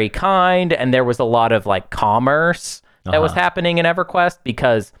just very kind, and there was a lot of like commerce that was happening in EverQuest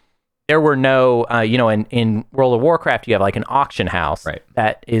because there were no, in World of Warcraft, you have like an auction house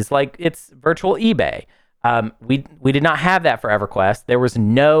that is like, it's virtual eBay. We did not have that for EverQuest. There was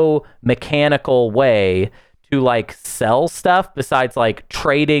no mechanical way to like sell stuff besides like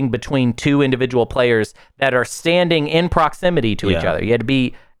trading between two individual players that are standing in proximity to each other. You had to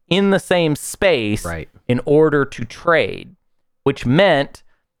be in the same space in order to trade, which meant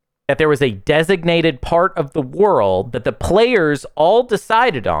that there was a designated part of the world that the players all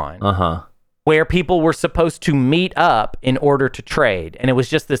decided on where people were supposed to meet up in order to trade. And it was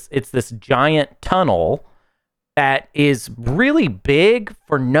just this giant tunnel that is really big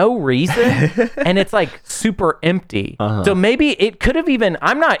for no reason, and it's like super empty. So maybe it could have even,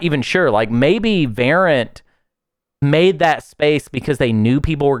 I'm not even sure, like maybe Variant made that space because they knew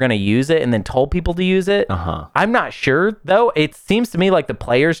people were going to use it and then told people to use it. I'm not sure, though. It seems to me like the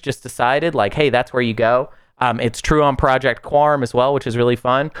players just decided, like, hey, that's where you go. It's true on Project Quarm as well, which is really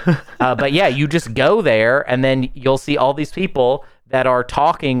fun. But yeah, you just go there, and then you'll see all these people that are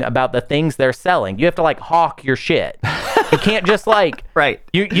talking about the things they're selling. You have to like hawk your shit. You can't just like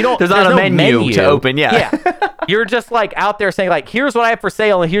you don't. There's not a no menu to open. You're just like out there saying like, here's what I have for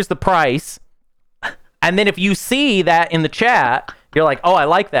sale and here's the price. And then if you see that in the chat, you're like, oh, I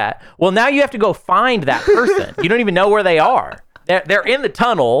like that. Well, now you have to go find that person. You don't even know where they are. They're in the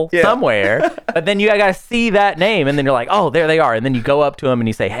tunnel somewhere, but then you got to see that name, and then you're like, oh, there they are. And then you go up to them and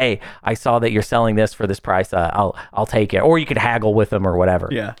you say, hey, I saw that you're selling this for this price. I'll take it. Or you could haggle with them or whatever.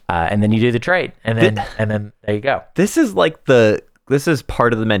 And then you do the trade, and then there you go. This is like this is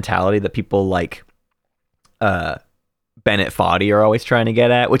part of the mentality that people like Bennett Foddy are always trying to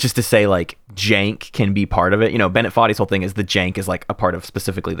get at, which is to say like jank can be part of it. You know, Bennett Foddy's whole thing is the jank is like a part of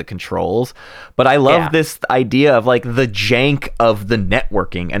specifically the controls. But I love this idea of like the jank of the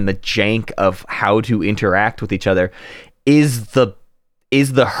networking and the jank of how to interact with each other is the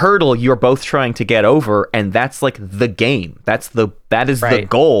hurdle you're both trying to get over, and that's like the game. That is the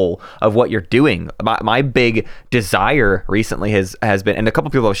goal of what you're doing. My big desire recently has been, and a couple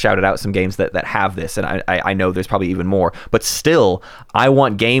people have shouted out some games that have this, and I know there's probably even more, but still I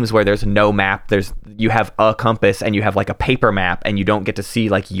want games where there's no map. You have a compass and you have like a paper map, and you don't get to see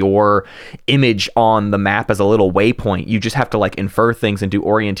like your image on the map as a little waypoint. You just have to like infer things and do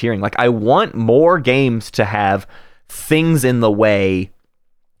orienteering. Like I want more games to have things in the way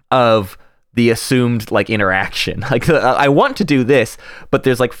of the assumed like interaction. Like I want to do this, but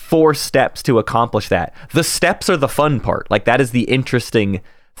there's like 4 steps to accomplish that. The steps are the fun part. Like that is the interesting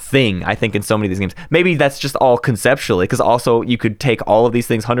thing, I think, in so many of these games. Maybe that's just all conceptually, because also you could take all of these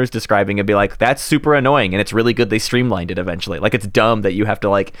things Hunter's describing and be like, that's super annoying, and it's really good they streamlined it eventually. Like it's dumb that you have to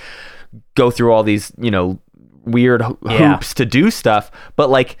like go through all these, weird hoops to do stuff. But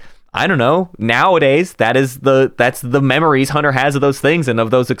like, I don't know, nowadays that's the memories Hunter has of those things and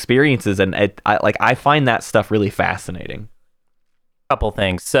of those experiences. And I find that stuff really fascinating. Couple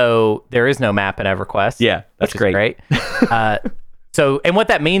things. So there is no map in EverQuest. Yeah, that's great. So, and what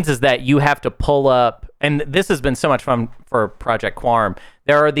that means is that you have to pull up, and this has been so much fun for Project Quarm.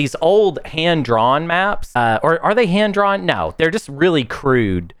 There are these old hand-drawn maps, or are they hand-drawn? No, they're just really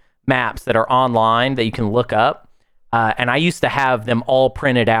crude maps that are online that you can look up. And I used to have them all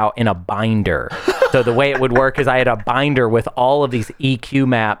printed out in a binder. So the way it would work is I had a binder with all of these EQ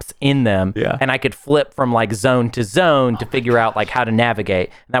maps in them, and I could flip from like zone to zone to figure out like how to navigate.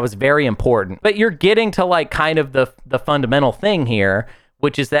 And that was very important. But you're getting to like kind of the fundamental thing here,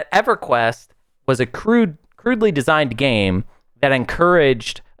 which is that EverQuest was a crudely designed game that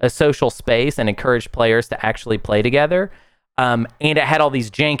encouraged a social space and encouraged players to actually play together. And it had all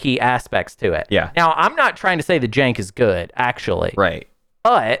these janky aspects to it. Yeah. Now, I'm not trying to say the jank is good, actually. Right.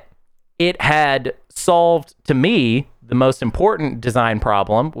 But it had solved, to me, the most important design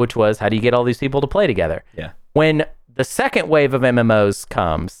problem, which was how do you get all these people to play together? Yeah. When the second wave of MMOs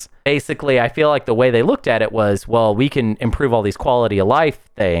comes, basically, I feel like the way they looked at it was, well, we can improve all these quality of life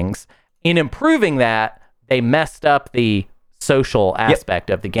things. In improving that, they messed up the social aspect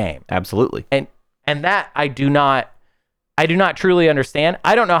of the game. Absolutely. And that I do not truly understand.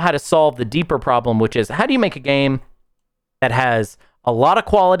 I don't know how to solve the deeper problem, which is how do you make a game that has a lot of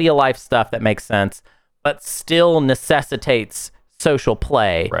quality of life stuff that makes sense, but still necessitates social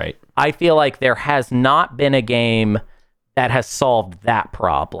play? Right. I feel like there has not been a game that has solved that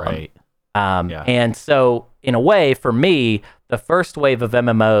problem. Right. And so, in a way, for me, the first wave of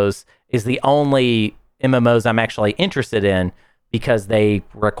MMOs is the only MMOs I'm actually interested in because they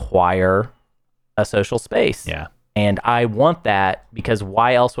require a social space. Yeah. And I want that because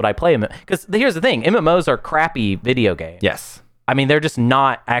why else would I play them? Because here's the thing, MMOs are crappy video games. Yes. I mean, they're just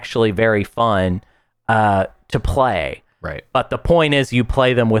not actually very fun to play. Right. But the point is you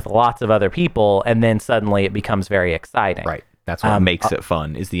play them with lots of other people and then suddenly it becomes very exciting. Right. That's what makes it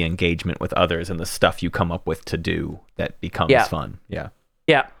fun, is the engagement with others and the stuff you come up with to do that becomes fun. Yeah.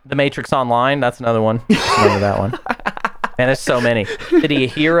 Yeah. The Matrix Online, that's another one. Remember that one. Man, there's so many. City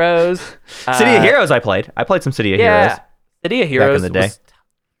of Heroes. City of Heroes I played. I played some City of Heroes. City of Heroes back in the day. was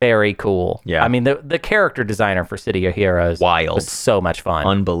very cool. Yeah. I mean, the character designer for City of Heroes was so much fun.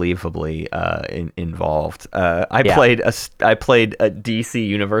 Unbelievably involved. I played a DC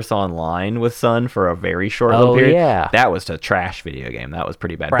Universe Online with Sun for a very short little period. Yeah. That was a trash video game. That was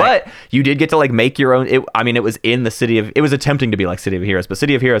pretty bad. Right. But you did get to like make your own. It was in the it was attempting to be like City of Heroes, but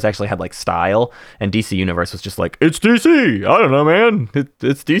City of Heroes actually had like style, and DC Universe was just like, it's DC. I don't know, man.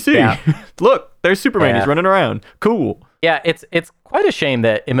 It's DC. Yeah. Look, there's Superman. He's running around. Cool. Yeah, it's quite a shame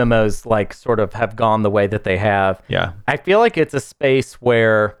that MMOs like sort of have gone the way that they have. Yeah. I feel like it's a space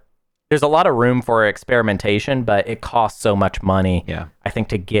where there's a lot of room for experimentation, but it costs so much money. Yeah. I think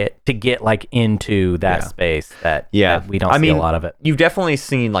to get like into that space that we don't see a lot of it. You've definitely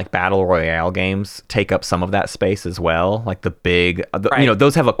seen like battle royale games take up some of that space as well. Like the big,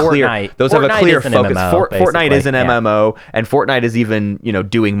 those have a clear, Fortnite focus. Fortnite is an Yeah. MMO, and Fortnite is even,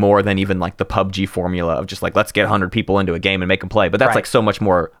 doing more than even like the PUBG formula of just like, let's get 100 people into a game and make them play. But that's like so much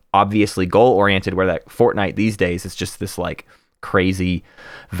more obviously goal oriented, where that Fortnite these days is just this like crazy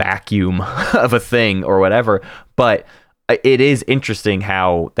vacuum of a thing or whatever. But it is interesting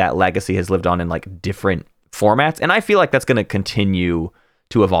how that legacy has lived on in like different formats, and I feel like that's going to continue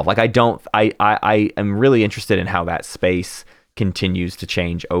to evolve. Like I am really interested in how that space continues to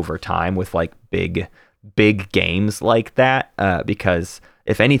change over time with like big games like that, because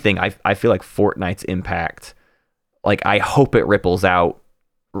if anything, I feel like Fortnite's impact, like I hope it ripples out.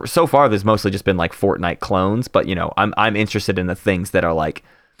 So far there's mostly just been like Fortnite clones, but I'm interested in the things that are like,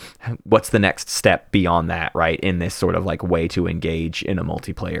 what's the next step beyond that, right? In this sort of like way to engage in a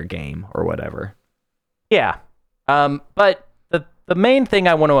multiplayer game or whatever. Yeah. But the main thing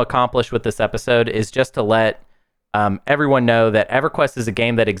I want to accomplish with this episode is just to let everyone know that EverQuest is a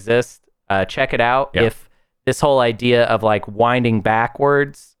game that exists. Check it out. Yeah. If this whole idea of like winding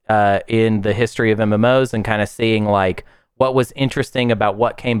backwards in the history of MMOs and kind of seeing like what was interesting about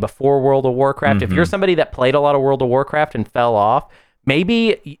what came before World of Warcraft. If you're somebody that played a lot of World of Warcraft and fell off,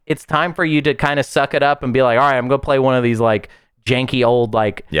 maybe it's time for you to kind of suck it up and be like, all right, I'm going to play one of these like janky old,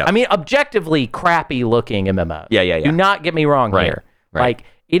 like, I mean, objectively crappy looking MMOs. Yeah. Do not get me wrong here. Right. Like,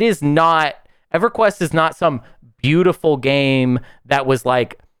 it is not, EverQuest is not some beautiful game that was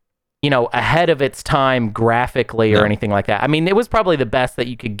like, ahead of its time graphically or anything like that. I mean, it was probably the best that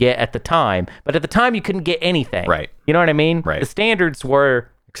you could get at the time, but at the time you couldn't get anything. Right. You know what I mean? Right. The standards were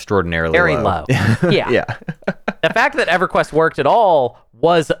extraordinarily very low. Yeah. Yeah. The fact that EverQuest worked at all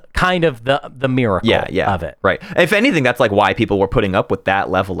was kind of the miracle of it. Right. If anything, that's like why people were putting up with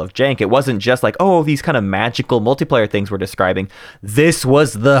that level of jank. It wasn't just like, oh, these kind of magical multiplayer things we're describing. This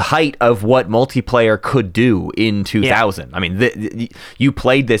was the height of what multiplayer could do in 2000. Yeah. I mean, you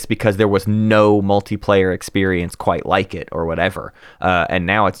played this because there was no multiplayer experience quite like it or whatever. And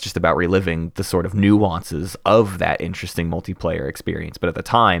now it's just about reliving the sort of nuances of that interesting multiplayer experience. But at the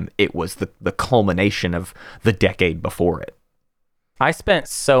time, it was the culmination of the decade before it. I spent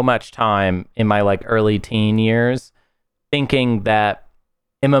so much time in my like early teen years thinking that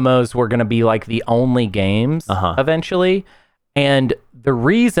MMOs were going to be like the only games eventually. And the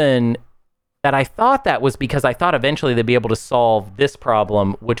reason that I thought that was because I thought eventually they'd be able to solve this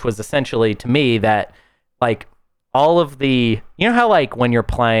problem, which was essentially to me that like all of the, you know how like when you're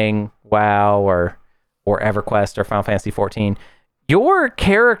playing WoW or EverQuest or Final Fantasy 14, your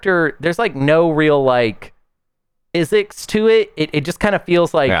character, there's like no real like physics to it. It just kind of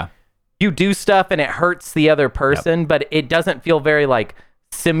feels like you do stuff and it hurts the other person, but it doesn't feel very like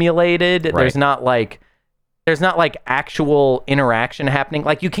simulated. Right. There's not like actual interaction happening.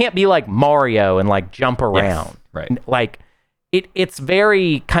 Like you can't be like Mario and like jump around. Yes. Right. Like it's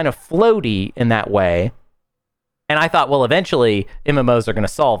very kind of floaty in that way. And I thought, well, eventually MMOs are going to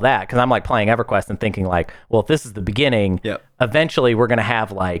solve that because I'm like playing EverQuest and thinking like, well, if this is the beginning, eventually we're going to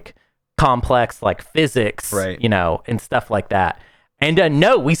have like complex like physics, you know, and stuff like that. And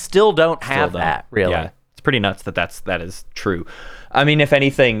no, we still don't have that really. Yeah, it's pretty nuts that is true. I mean, if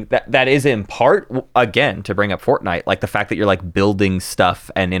anything, that is in part, again, to bring up Fortnite, like the fact that you're like building stuff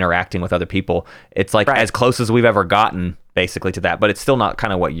and interacting with other people. It's like as close as we've ever gotten basically to that, but it's still not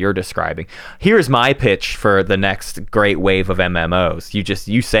kind of what you're describing. Here's my pitch for the next great wave of MMOs.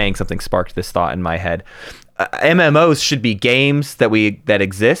 You saying something sparked this thought in my head. MMOs should be games that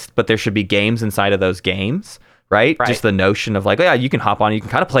exist, but there should be games inside of those games, right? Just the notion of like, yeah, you can hop on, you can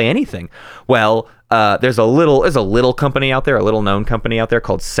kind of play anything. Well, there's a little company out there, a little known company out there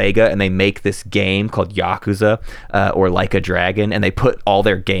called Sega, and they make this game called Yakuza or Like a Dragon, and they put all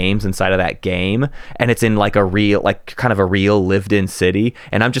their games inside of that game, and it's in like a real, like kind of a real lived-in city.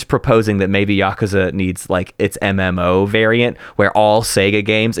 And I'm just proposing that maybe Yakuza needs like its MMO variant where all Sega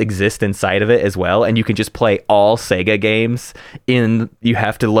games exist inside of it as well, and you can just play all Sega games you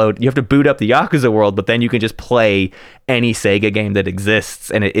have to boot up the Yakuza world, but then you can just play any Sega game that exists,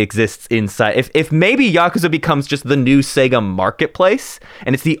 and it exists inside. If maybe Yakuza becomes just the new Sega marketplace,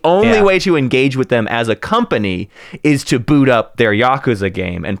 and it's the only way to engage with them as a company is to boot up their Yakuza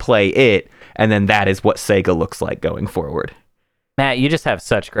game and play it, and then that is what Sega looks like going forward. Matt, you just have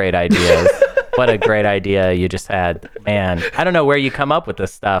such great ideas. What a great idea you just had. Man, I don't know where you come up with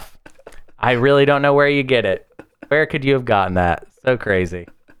this stuff. I really don't know where you get it. Where could you have gotten that? So crazy.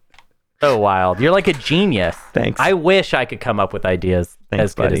 So wild. You're like a genius. Thanks. I wish I could come up with ideas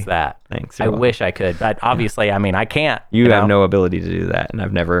as good as that. Thanks. I wish I could, but obviously, I mean, I can't. You have no ability to do that, and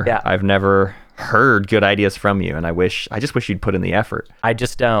I've never heard good ideas from you, and I just wish you'd put in the effort. I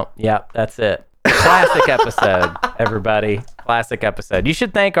just don't. Yeah, that's it. Classic episode, everybody. Classic episode. You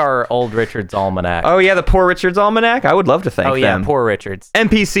should thank our old Richard's Almanac. Oh, yeah, the Poor Richard's Almanac? I would love to thank them. Oh, yeah, Poor Richard's.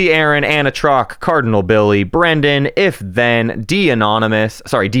 NPC Aaron, Anna Trock, Cardinal Billy, Brendan, If Then, DM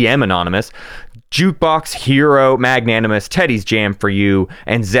Anonymous, Jukebox Hero, Magnanimous, Teddy's Jam for You,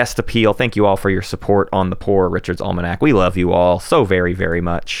 and Zest Appeal. Thank you all for your support on the Poor Richard's Almanac. We love you all so very, very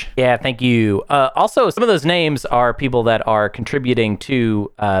much. Yeah, thank you. Also, some of those names are people that are contributing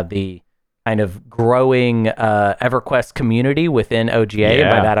to the kind of growing EverQuest community within OGA. Yeah.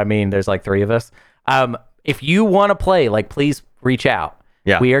 And by that, I mean, there's like 3 of us. If you want to play, like, please reach out.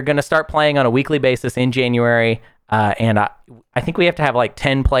 Yeah. We are going to start playing on a weekly basis in January. And I think we have to have like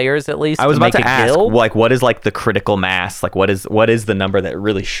 10 players at least. I was about to ask, guild. like, what is like the critical mass? Like, what is the number that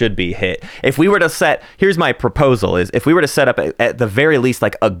really should be hit? If we were to set, here's my proposal: is if we were to set up at the very least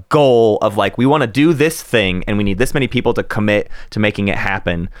like a goal of like, we want to do this thing and we need this many people to commit to making it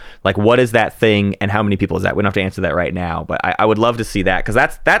happen. Like, what is that thing and how many people is that? We don't have to answer that right now, but I would love to see that, because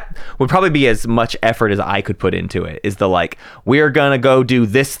that would probably be as much effort as I could put into it. Is the like, we're gonna go do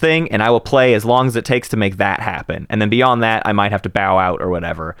this thing and I will play as long as it takes to make that happen, and then beyond that, I might have to bow out or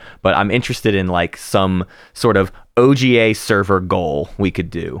whatever. But I'm interested in like some sort of OGA server goal we could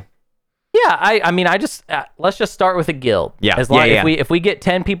do. Yeah, I mean, I just let's just start with a guild. Yeah, as long if we get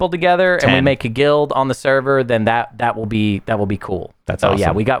 10 people together and we make a guild on the server, then that will be cool. That's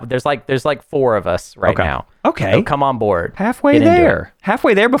awesome. Yeah, there's like 4 of us right now. Okay, so come on board. Halfway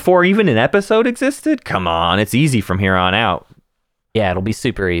there before even an episode existed. Come on, it's easy from here on out. Yeah, it'll be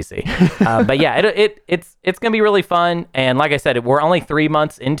super easy. But yeah, it's gonna be really fun. And like I said, we're only 3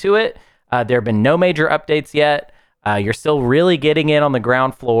 months into it. There have been no major updates yet. You're still really getting in on the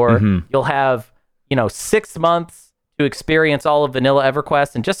ground floor. You'll have 6 months to experience all of vanilla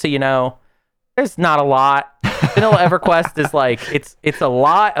EverQuest. And just so you know, there's not a lot. Vanilla EverQuest is like it's a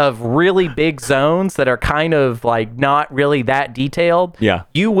lot of really big zones that are kind of like not really that detailed. Yeah,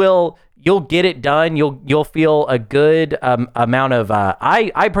 you'll get it done. You'll feel a good amount of.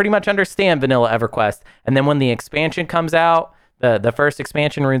 I pretty much understand vanilla EverQuest, and then when the expansion comes out, the first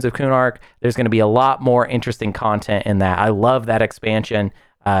expansion, Runes of Kunark, there's going to be a lot more interesting content in that. I love that expansion.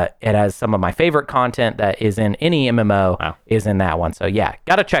 It has some of my favorite content that is in any MMO is in that one. So yeah,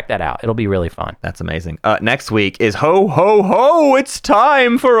 gotta check that out. It'll be really fun. That's amazing. Next week is ho ho ho! It's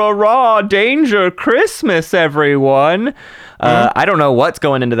time for a Raw Danger Christmas, everyone. I don't know what's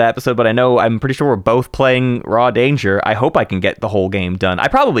going into that episode, but I'm pretty sure we're both playing Raw Danger. I hope I can get the whole game done. I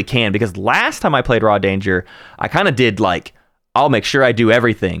probably can, because last time I played Raw Danger, I kind of did like, I'll make sure I do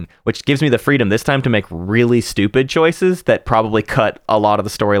everything, which gives me the freedom this time to make really stupid choices that probably cut a lot of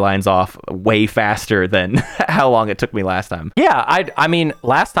the storylines off way faster than how long it took me last time. Yeah, I mean,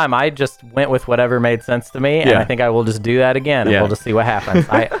 last time I just went with whatever made sense to me, and I think I will just do that again, and we'll just see what happens.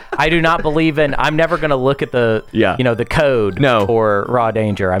 I do not believe in, I'm never going to look at the, the code for Raw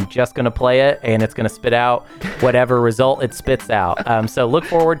Danger. I'm just going to play it, and it's going to spit out whatever result it spits out. So look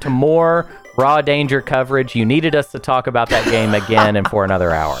forward to more Raw Danger coverage. You needed us to talk about that game again and for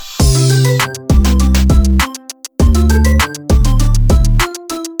another hour.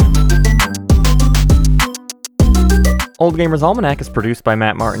 Old Gamers Almanac is produced by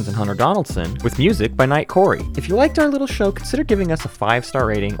Matt Martins and Hunter Donaldson, with music by Night Corey. If you liked our little show, consider giving us a 5-star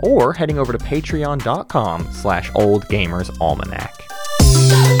rating or heading over to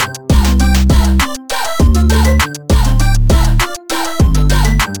patreon.com/oldgamersalmanac.